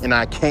 and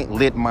I can't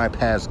let my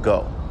past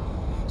go.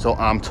 So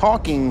I'm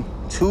talking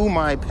to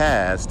my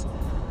past,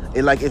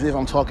 like as if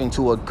I'm talking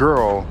to a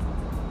girl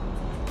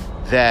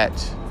that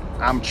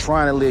I'm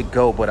trying to let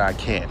go, but I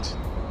can't.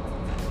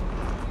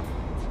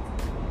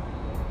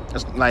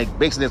 It's like,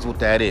 basically that's what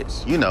that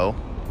is, you know.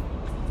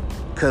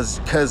 Cause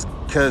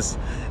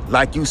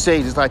like you say,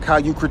 it's like how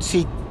you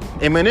critique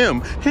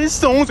Eminem. His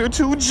songs are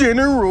too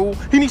general.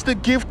 He needs to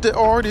give the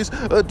artists,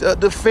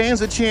 the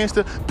fans, a chance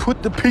to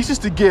put the pieces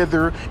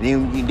together.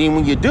 And then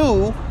when you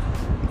do,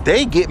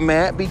 they get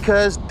mad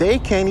because they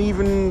can't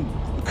even.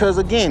 Because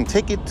again,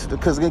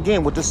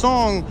 with the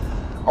song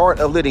 "Art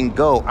of Letting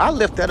Go," I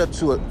left it up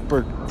to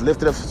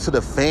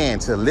the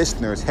fans, to the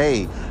listeners.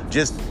 Hey,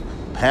 just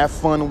have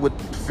fun with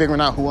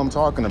figuring out who I'm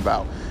talking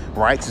about,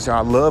 right? Since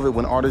I love it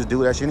when artists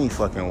do that shit any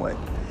fucking way.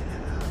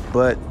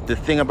 But the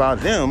thing about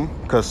them,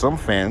 because some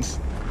fans,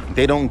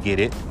 they don't get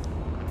it.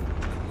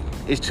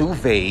 It's too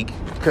vague.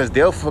 Because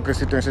they'll fucking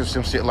sit there and say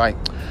some shit like,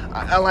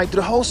 I like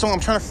the whole song, I'm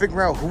trying to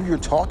figure out who you're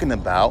talking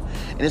about.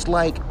 And it's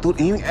like,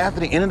 dude, even after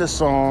the end of the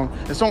song,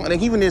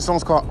 like even this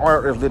song's called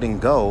Art of Letting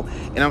Go.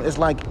 And it's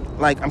like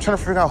I'm trying to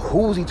figure out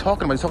who's he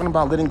talking about. He's talking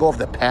about letting go of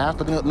the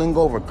past, letting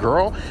go of a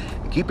girl.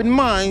 Keep in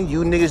mind,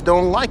 you niggas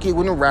don't like it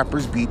when the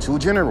rappers be too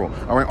general,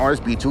 or when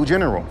artists be too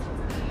general.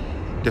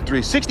 The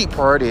 360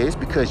 part is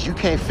because you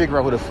can't figure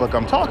out who the fuck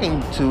I'm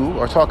talking to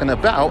or talking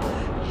about.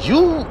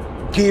 You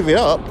give it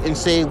up and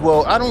say,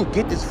 well, I don't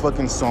get this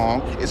fucking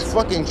song. It's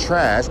fucking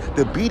trash.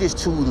 The beat is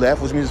too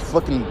left, which means it's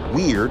fucking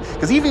weird.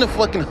 Because even the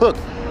fucking hook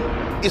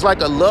is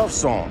like a love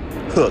song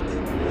hook.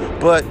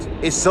 But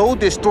it's so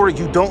distorted,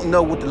 you don't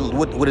know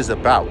what it's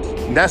about.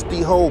 And that's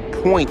the whole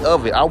point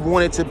of it. I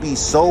want it to be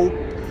so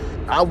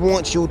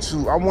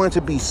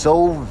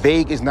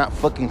vague it's not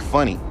fucking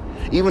funny.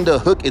 Even the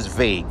hook is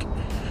vague.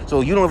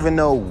 So you don't even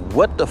know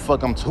what the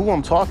fuck who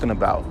I'm talking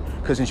about.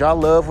 Because since y'all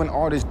love when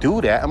artists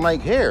do that, I'm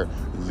like, here,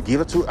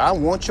 give it to, I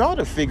want y'all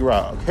to figure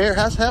out. Here,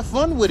 have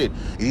fun with it.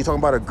 If you're talking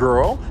about a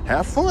girl,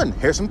 have fun.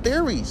 Here's some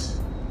theories.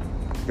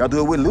 Y'all do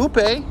it with Lupe.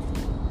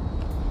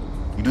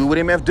 You do it with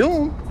MF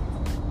Doom.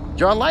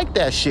 Y'all like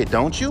that shit,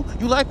 don't you?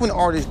 You like when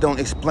artists don't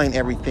explain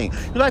everything.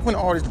 You like when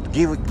artists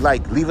leave it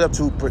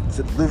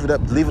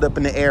up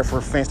in the air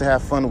for fans to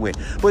have fun with.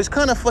 But it's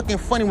kind of fucking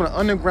funny when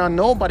underground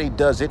nobody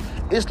does it.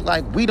 It's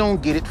like, we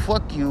don't get it,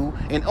 fuck you.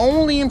 And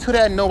only until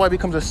that nobody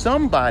becomes a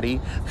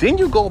somebody, then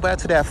you go back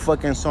to that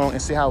fucking song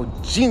and say how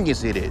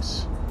genius it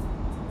is.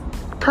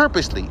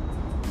 Purposely.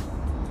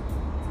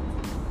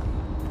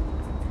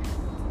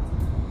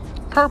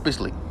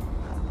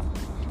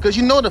 Because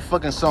you know the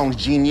fucking song's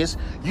genius.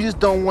 You just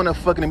don't want to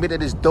fucking admit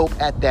that it's dope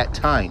at that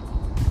time.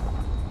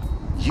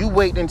 You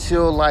wait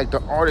until like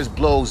the artist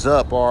blows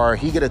up or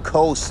he get a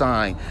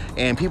co-sign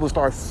and people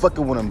start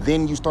fucking with him.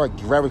 Then you start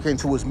gravitating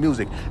to his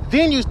music.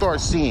 Then you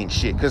start seeing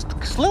shit. Because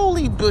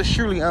slowly but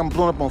surely I'm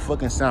blowing up on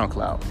fucking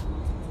SoundCloud.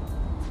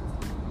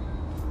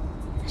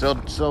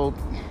 So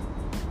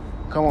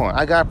come on.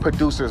 I got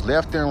producers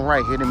left and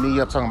right hitting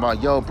me up talking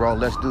about, yo, bro,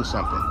 let's do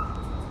something.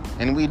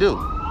 And we do.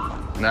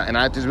 And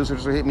I just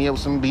recently hit me up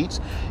with some beats,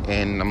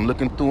 and I'm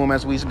looking through them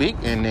as we speak,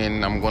 and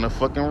then I'm gonna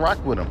fucking rock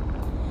with them.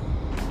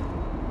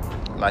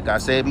 Like I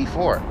said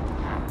before,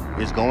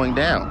 it's going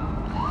down.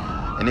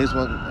 And this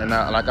one,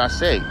 like I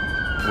say,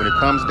 when it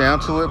comes down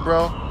to it,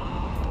 bro,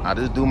 I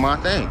just do my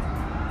thing.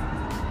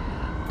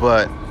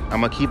 But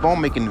I'm gonna keep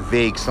on making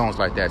vague songs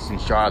like that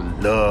since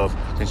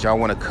y'all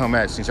want to come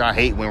at, since y'all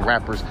hate when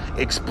rappers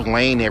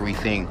explain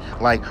everything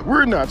like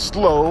we're not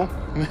slow.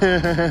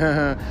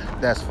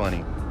 That's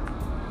funny.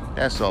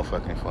 That's so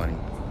fucking funny.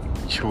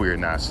 We're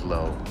not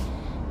slow.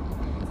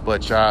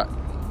 But y'all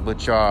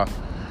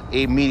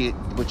admit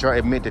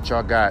that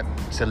y'all got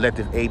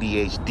selective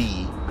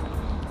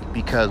ADHD,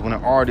 because when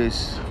an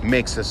artist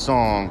makes a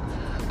song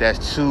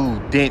that's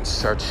too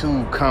dense or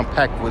too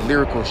compact with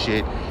lyrical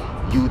shit,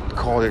 you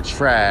call it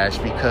trash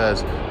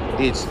because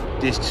it's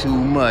too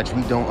much.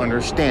 We don't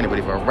understand it. But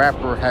if a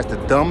rapper has to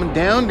dumb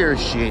down their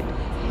shit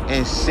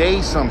and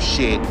say some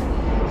shit,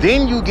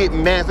 then you get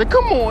mad. Like,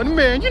 come on,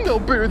 man, you know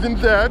better than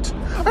that.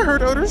 I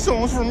heard other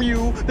songs from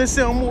you that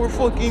sound more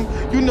fucking,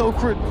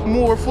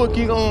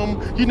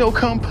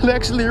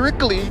 complex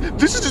lyrically.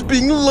 This is just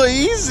being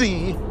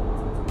lazy,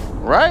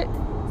 right?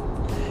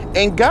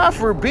 And God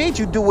forbid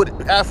you do what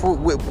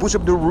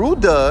Bishop Daru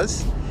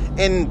does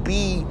and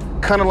be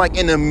kind of like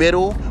in the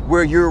middle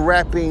where you're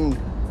rapping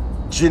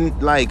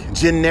generic,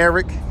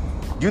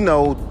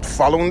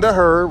 following the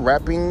herd,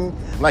 rapping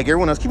like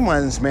everyone else. Keep in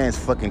mind, this man's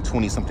fucking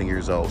 20-something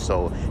years old.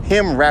 So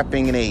him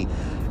rapping in a,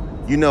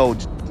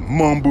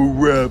 mumble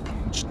rap,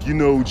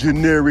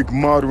 generic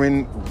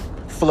modern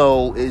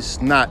flow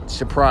is not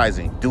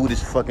surprising. Dude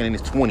is fucking in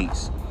his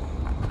 20s.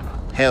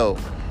 Hell,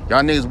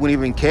 y'all niggas wouldn't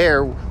even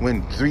care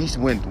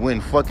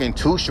when fucking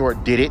Too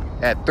Short did it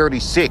at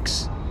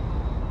 36.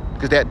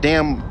 Because that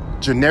damn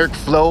generic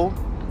flow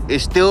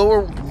is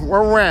still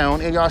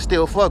around and y'all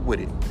still fuck with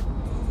it.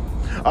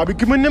 I'll be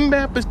giving them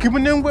rappers,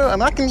 giving them well,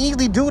 and I can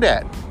easily do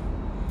that.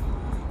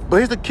 But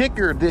here's the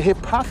kicker: the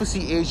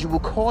hypocrisy is you will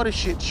call this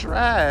shit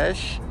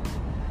trash.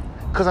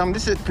 Because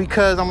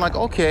I'm like,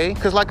 okay,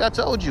 because like I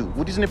told you,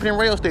 with these independent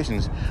radio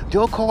stations,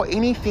 they'll call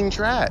anything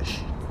trash.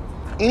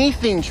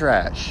 Anything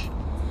trash.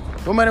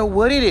 No matter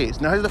what it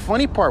is. Now here's the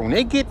funny part: when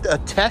they get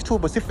attached to a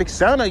specific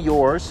sound of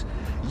yours,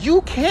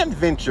 you can't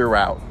venture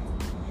out.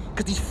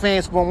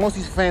 Because most of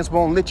these fans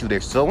won't let you.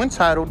 They're so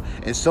entitled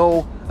and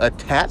so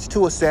attached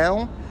to a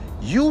sound.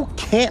 You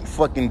can't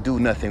fucking do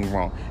nothing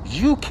wrong.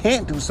 You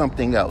can't do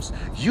something else.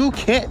 You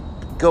can't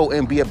go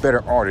and be a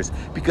better artist,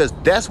 because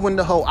that's when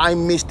the whole I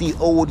miss the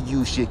old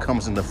you shit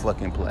comes into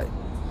fucking play.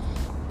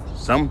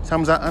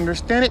 Sometimes I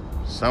understand it,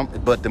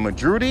 but the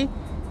majority,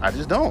 I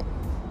just don't.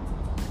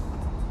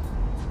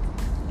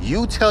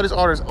 You tell this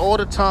artist all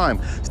the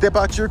time, step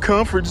out your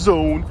comfort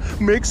zone,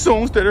 make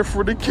songs that are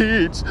for the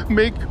kids,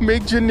 make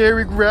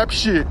generic rap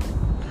shit,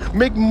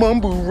 make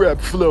mumble rap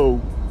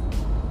flow.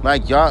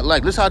 Like y'all,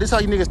 like this how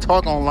you niggas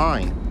talk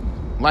online,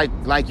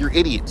 like you're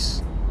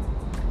idiots.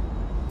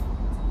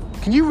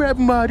 Can you rap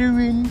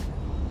modern?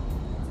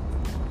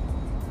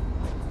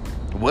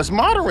 What's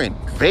modern?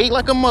 Fade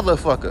like a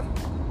motherfucker.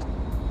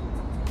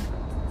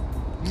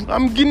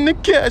 I'm getting the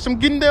cash. I'm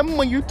getting that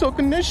money. You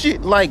talking that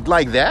shit like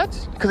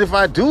that? Because if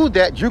I do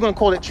that, you're gonna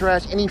call it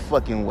trash any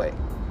fucking way.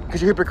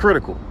 Because you're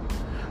hypocritical.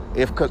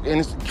 And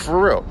it's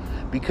for real.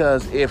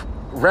 Because if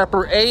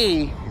rapper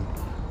A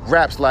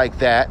raps like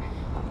that,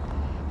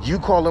 you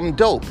call him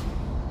dope.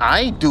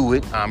 I do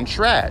it. I'm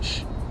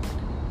trash.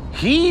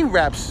 He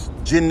raps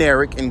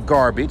generic and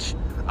garbage.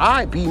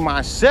 I be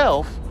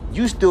myself.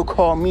 You still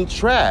call me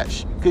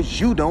trash because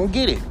you don't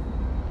get it.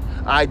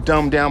 I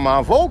dumb down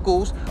my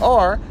vocals,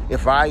 or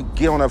if I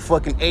get on a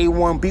fucking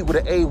A1 beat with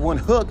an A1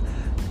 hook,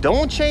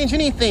 don't change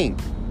anything.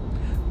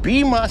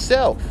 Be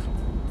myself.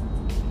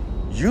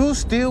 You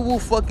still will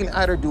fucking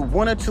either do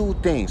one or two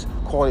things.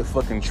 Call it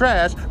fucking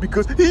trash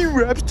because he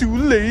raps too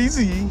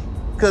lazy.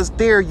 Because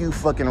there you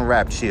fucking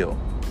rap chill.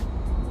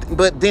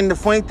 But then the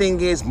funny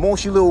thing is,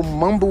 most you little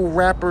mumble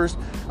rappers,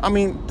 I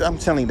mean, I'm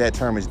telling you that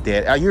term is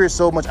dead. I hear it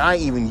so much, I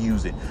even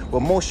use it.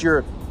 But most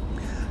your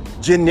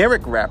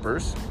generic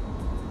rappers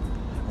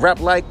rap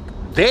like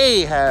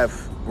they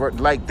have,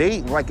 like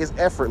it's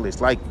effortless.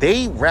 Like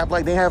they rap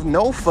like they have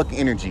no fucking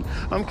energy.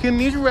 I'm killing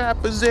these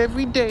rappers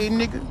every day,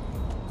 nigga.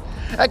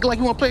 Acting like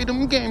you wanna play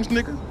them games,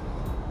 nigga.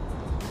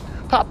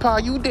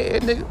 Papa, you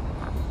dead, nigga.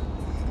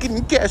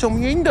 Getting cash on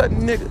me ain't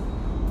nothing, nigga.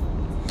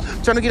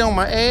 Trying to get on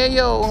my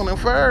ayo on the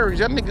furs.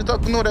 Y'all niggas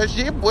talking all that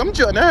shit. Boy, I'm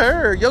trying to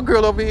hurt. Your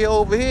girl over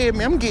here,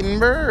 man. I'm getting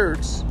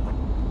birds.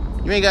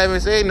 You ain't gotta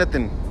even say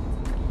nothing.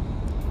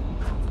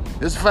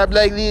 This vibe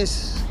like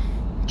this.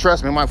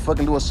 Trust me, I might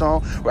fucking do a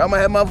song where I might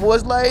have my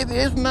voice like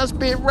this when I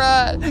spit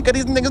right. Got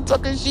these niggas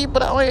talking shit,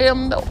 but I don't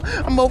am no.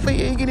 I'm over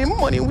here getting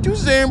money. What you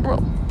saying, bro?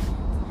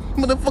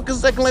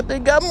 Motherfuckers acting like they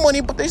got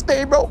money, but they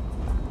stay broke.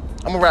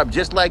 I'm gonna rap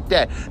just like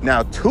that.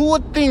 Now, two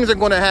things are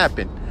gonna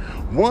happen.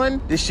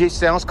 One, this shit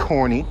sounds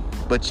corny,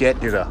 but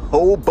yet there's a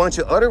whole bunch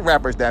of other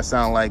rappers that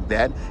sound like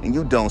that, and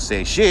you don't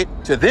say shit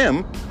to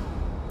them,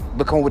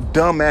 become with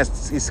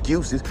dumbass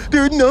excuses.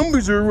 Their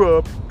numbers are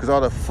up. Because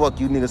all the fuck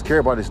you niggas care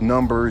about is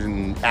numbers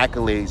and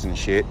accolades and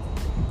shit.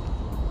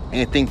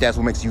 And think that's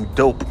what makes you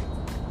dope.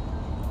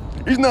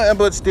 It's nothing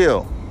but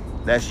still.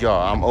 That's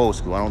y'all. I'm old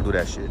school. I don't do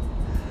that shit.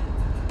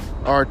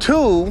 Or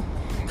two,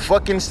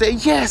 fucking say,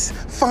 yes,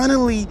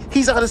 finally,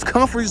 he's out of his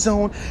comfort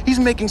zone. He's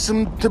making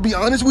some, to be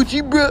honest with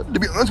you,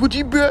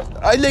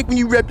 bruh. I like when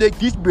you rap like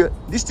this, bruh.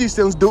 This shit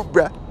sounds dope,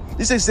 bruh.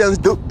 This shit sounds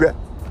dope, bruh.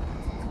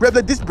 Rap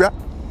like this, bruh.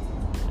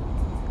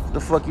 What the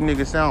fuck you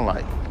niggas sound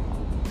like?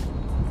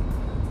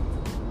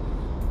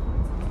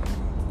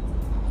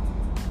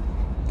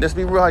 Let's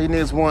be real, you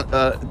niggas want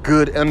a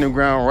good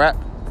underground rap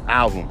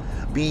album.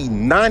 Be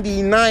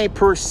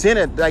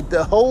 99% of, like,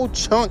 the whole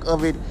chunk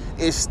of it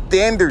is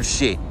standard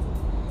shit.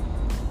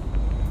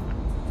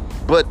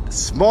 But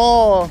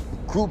small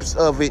groups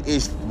of it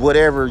is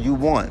whatever you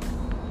want.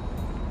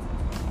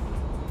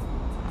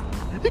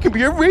 It could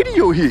be a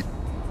radio hit.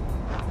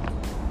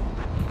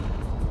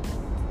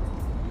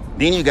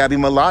 Then you gotta be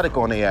melodic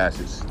on their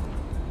asses.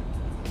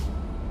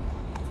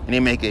 And they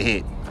make a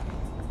hit.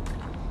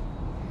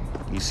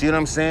 You see what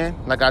I'm saying?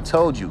 Like I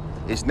told you,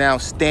 it's now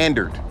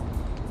standard.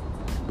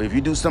 But if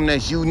you do something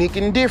that's unique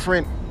and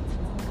different,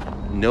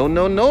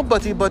 no,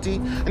 buddy.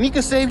 And you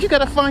can say, you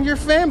gotta find your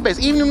fan base.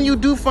 Even when you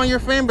do find your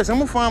fan base, I'm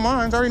gonna find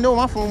mine. I already know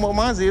what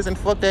mine is, and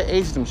fuck that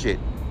ageism shit.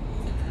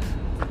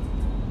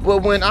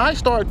 But when I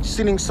start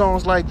singing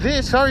songs like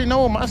this, I already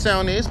know what my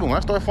sound is. But when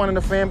I start finding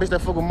a fan base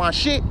that fuck with my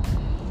shit,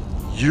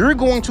 you're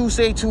going to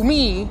say to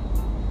me,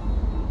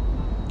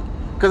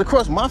 because of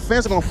course my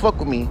fans are gonna fuck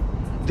with me.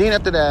 Then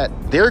after that,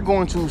 they're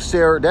going to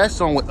share that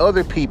song with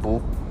other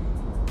people.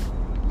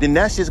 Then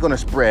that shit's gonna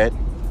spread.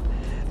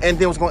 And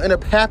then what's gonna end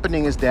up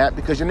happening is that,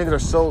 because your niggas are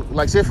so,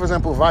 like, say for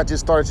example, if I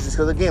just started to,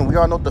 because again, we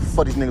all know what the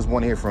fuck these niggas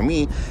want to hear from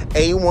me.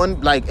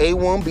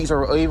 A1 beats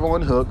or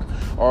A1 hook,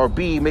 or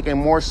B, making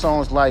more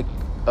songs like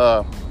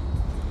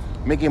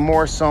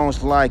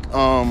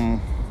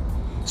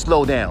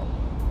Slow Down.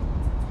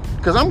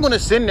 Because I'm gonna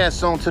send that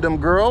song to them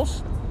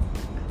girls.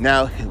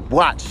 Now,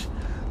 watch.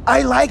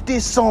 I like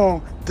this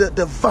song.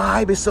 The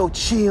vibe is so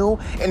chill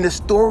and the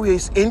story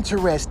is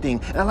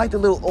interesting. And I like the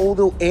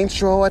little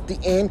intro at the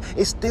end.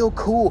 It's still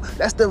cool.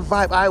 That's the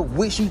vibe I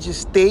wish you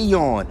just stay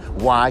on.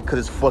 Why? Because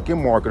it's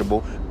fucking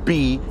marketable.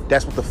 B,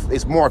 that's what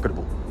it's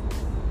marketable.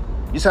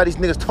 You see how these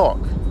niggas talk.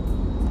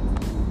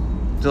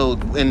 So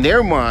in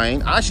their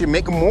mind, I should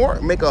make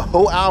a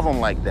whole album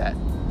like that,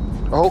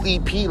 a whole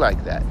EP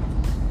like that.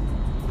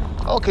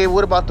 Okay,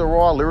 what about the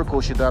raw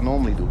lyrical shit that I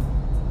normally do?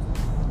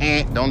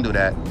 Don't do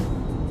that.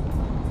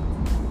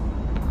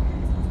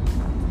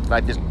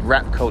 Like this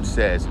rap coach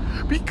says,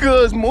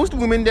 because most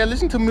women that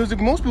listen to music,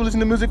 most people listen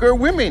to music are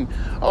women.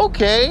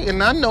 Okay,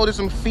 and I know there's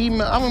some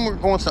female. I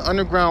remember going to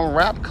underground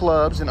rap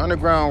clubs,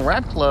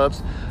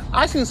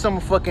 I seen some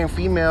fucking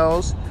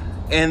females,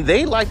 and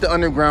they like the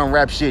underground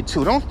rap shit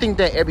too. Don't think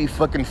that every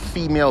fucking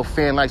female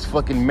fan likes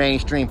fucking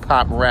mainstream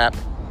pop rap.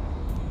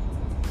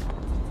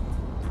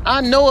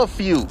 I know a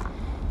few.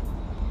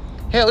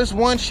 Hell, there's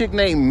one chick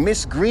named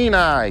Miss Green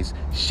Eyes.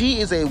 She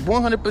is a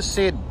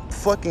 100%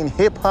 fucking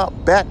hip-hop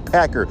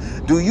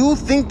backpacker. Do you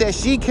think that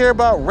she care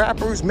about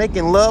rappers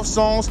making love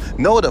songs?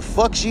 No, the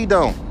fuck she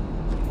don't.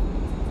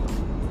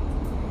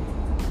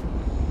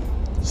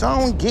 So I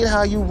don't get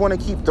how you want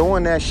to keep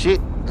throwing that shit,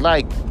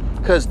 like,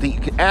 because the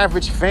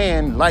average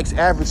fan likes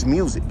average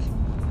music.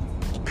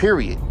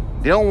 Period.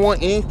 They don't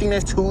want anything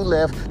that's too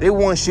left. They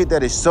want shit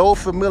that is so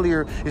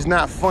familiar, it's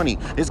not funny.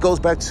 This goes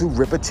back to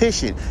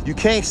repetition. You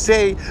can't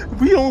say,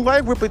 we don't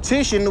like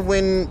repetition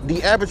when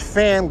the average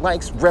fan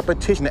likes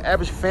repetition. The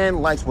average fan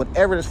likes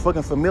whatever is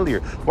fucking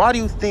familiar. Why do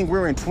you think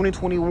we're in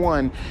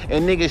 2021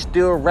 and niggas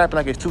still rapping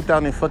like it's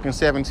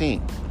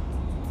 2017?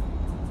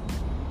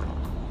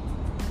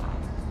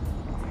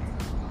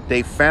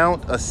 They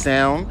found a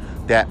sound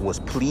that was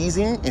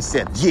pleasing and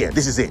said, yeah,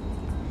 this is it.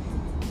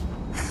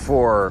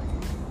 For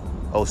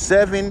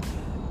 07,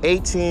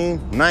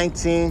 18,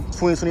 19,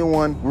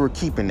 2021, we were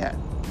keeping that.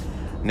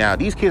 Now,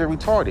 these kids are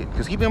retarded.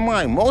 Because keep in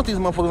mind, most of these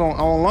motherfuckers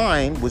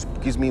online, which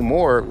gives me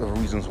more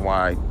reasons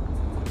why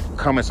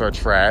comments are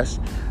trash,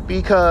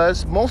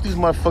 because most of these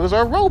motherfuckers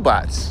are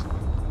robots.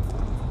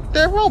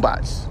 They're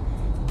robots.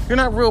 You're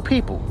not real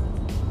people.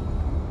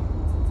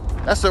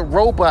 That's a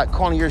robot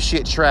calling your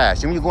shit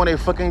trash. And when you go on their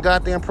fucking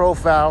goddamn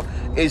profile,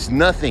 it's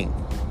nothing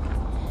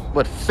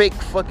but fake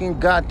fucking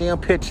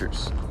goddamn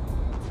pictures.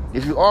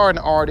 If you are an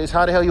artist,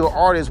 how the hell you an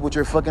artist with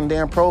your fucking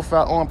damn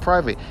profile on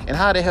private? And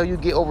how the hell you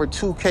get over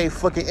 2K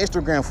fucking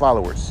Instagram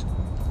followers?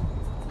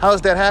 How's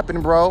that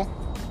happen, bro?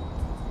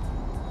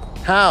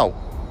 How?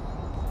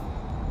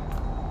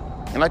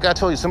 And like I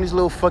told you, some of these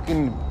little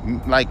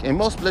fucking, like, and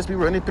most, let's be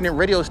real, independent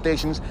radio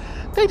stations,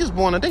 they just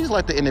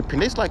like the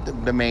independent, it's like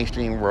the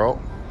mainstream world.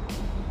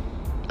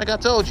 Like I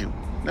told you.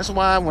 That's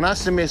why when I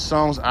submit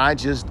songs, I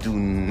just do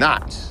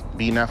not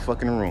be in that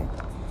fucking room.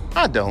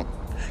 I don't.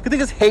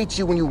 Because niggas hate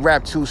you when you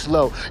rap too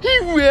slow. He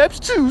raps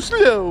too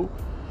slow.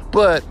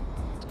 But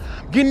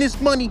getting this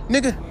money,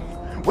 nigga,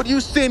 what you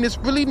saying is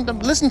really,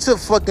 listen to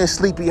fucking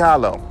Sleepy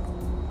Hollow.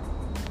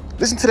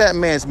 Listen to that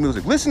man's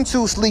music. Listen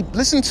to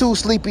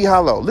Sleepy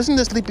Hollow. Listen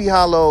to Sleepy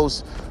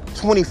Hollow's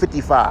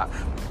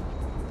 2055.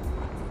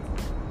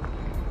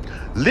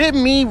 Let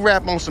me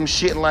rap on some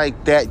shit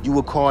like that, you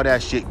would call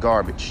that shit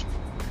garbage.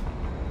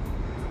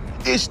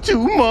 It's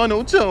too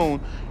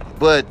monotone.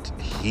 But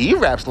he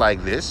raps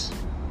like this.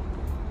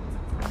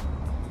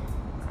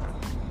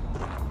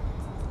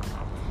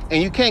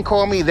 And you can't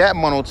call me that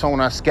monotone.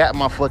 I scat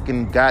my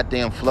fucking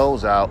goddamn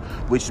flows out,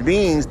 which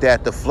means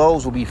that the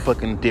flows will be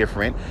fucking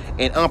different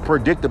and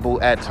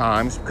unpredictable at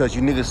times because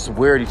you niggas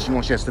swear that you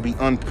want us to be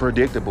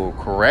unpredictable,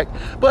 correct?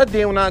 But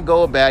then when I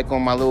go back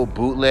on my little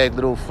bootleg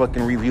little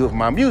fucking review of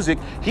my music,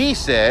 he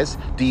says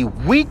the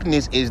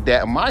weakness is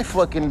that my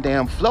fucking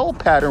damn flow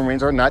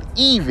patterns are not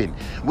even,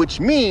 which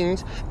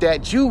means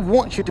that you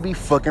want shit to be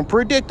fucking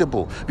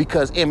predictable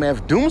because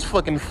MF Doom's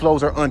fucking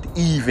flows are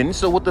uneven.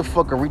 So what the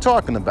fuck are we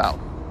talking about?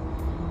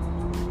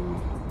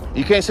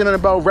 You can't say nothing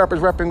about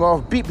rappers rapping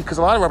off beat because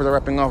a lot of rappers are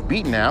rapping off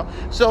beat now.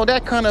 So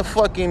that kind of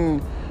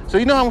fucking... So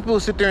you know how people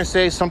sit there and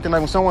say something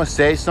like when someone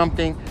says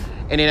something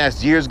and then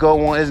as years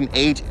go on, it doesn't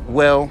age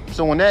well.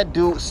 So when that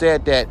dude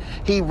said that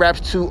he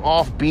raps too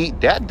off beat,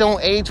 that don't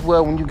age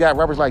well when you got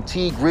rappers like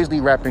T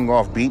Grizzly rapping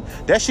off beat.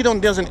 That shit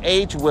doesn't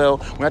age well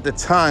when at the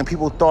time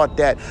people thought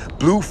that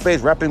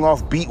Blueface rapping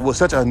off beat was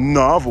such a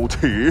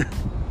novelty.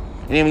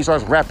 And then when he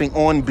starts rapping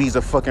on beat's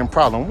a fucking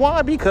problem.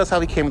 Why? Because how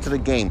he came into the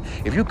game.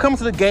 If you come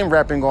to the game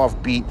rapping off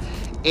beat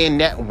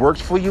and that works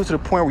for you to the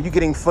point where you're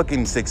getting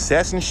fucking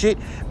success and shit,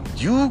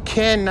 you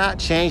cannot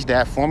change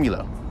that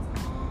formula.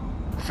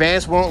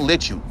 Fans won't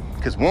let you.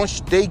 Because once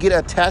they get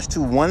attached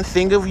to one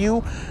thing of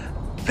you,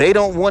 they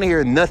don't want to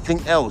hear nothing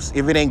else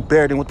if it ain't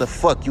better than what the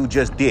fuck you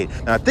just did.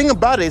 Now, the thing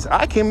about it is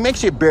I can make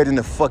shit better than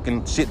the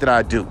fucking shit that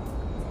I do.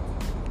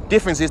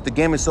 Difference is the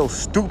game is so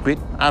stupid,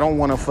 I don't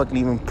want to fucking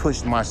even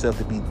push myself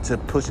to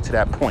push it to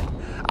that point.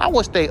 I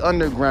would stay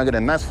underground, get a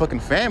nice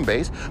fucking fan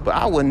base, but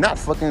I would not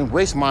fucking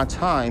waste my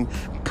time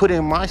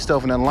putting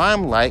myself in the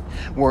limelight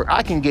where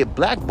I can get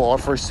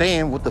blackballed for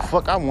saying what the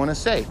fuck I want to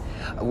say.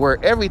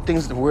 Where everything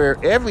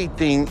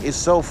is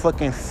so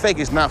fucking fake,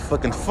 it's not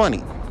fucking funny.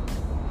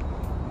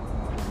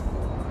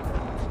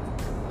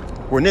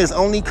 Where niggas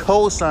only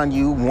co-sign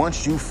you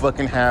once you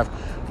fucking have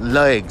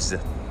legs,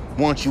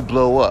 once you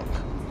blow up.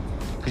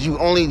 Because you're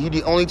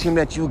the only team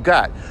that you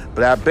got.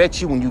 But I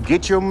bet you when you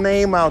get your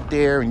name out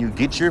there and you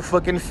get your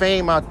fucking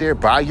fame out there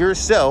by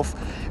yourself,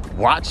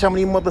 watch how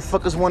many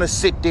motherfuckers want to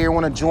sit there and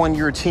want to join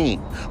your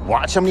team.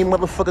 Watch how many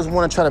motherfuckers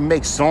want to try to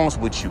make songs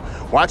with you.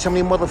 Watch how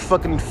many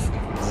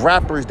motherfucking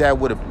rappers that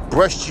would have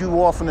brushed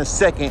you off in a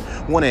second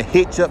want to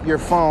hit up your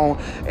phone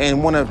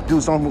and want to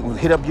do something,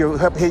 hit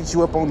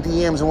you up on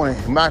DMs and want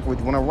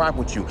to rock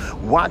with you.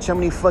 Watch how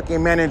many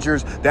fucking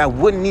managers that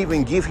wouldn't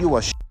even give you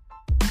a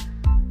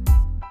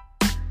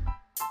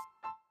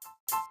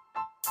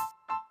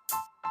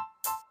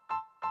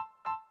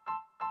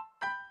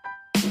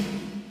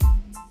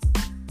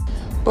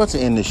But to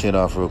end this shit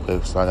off real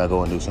quick, so I gotta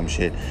go and do some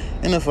shit.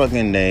 In the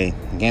fucking day,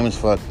 the game is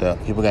fucked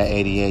up. People got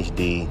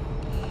ADHD.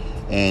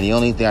 And the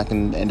only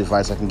thing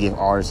advice I can give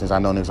artists is, I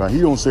know niggas like, he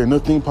don't say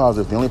nothing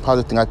positive. The only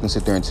positive thing I can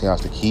sit there and tell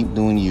is to keep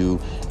doing you.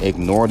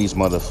 Ignore these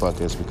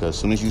motherfuckers. Because as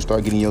soon as you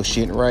start getting your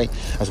shit right,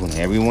 that's when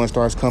everyone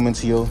starts coming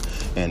to you.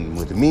 And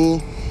with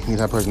me, the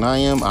type of person I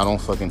am, I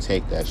don't fucking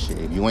take that shit.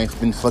 If you ain't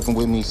been fucking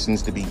with me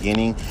since the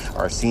beginning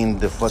or seeing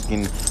the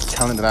fucking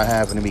talent that I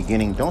have in the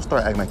beginning, don't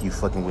start acting like you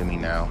fucking with me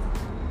now.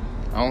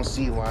 I don't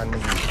see why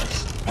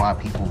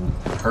people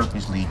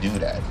purposely do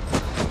that.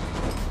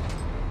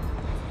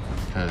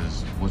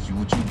 Because what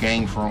you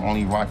gain from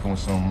only rocking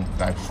with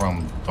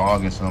from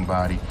dogging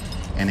somebody,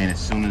 and then as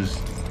soon as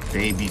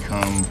they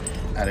become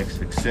at a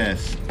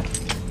success,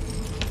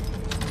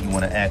 you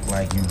want to act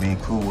like you've been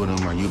cool with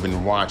them or you've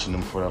been watching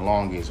them for the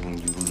longest when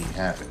you really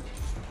haven't.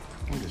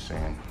 I'm just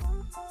saying.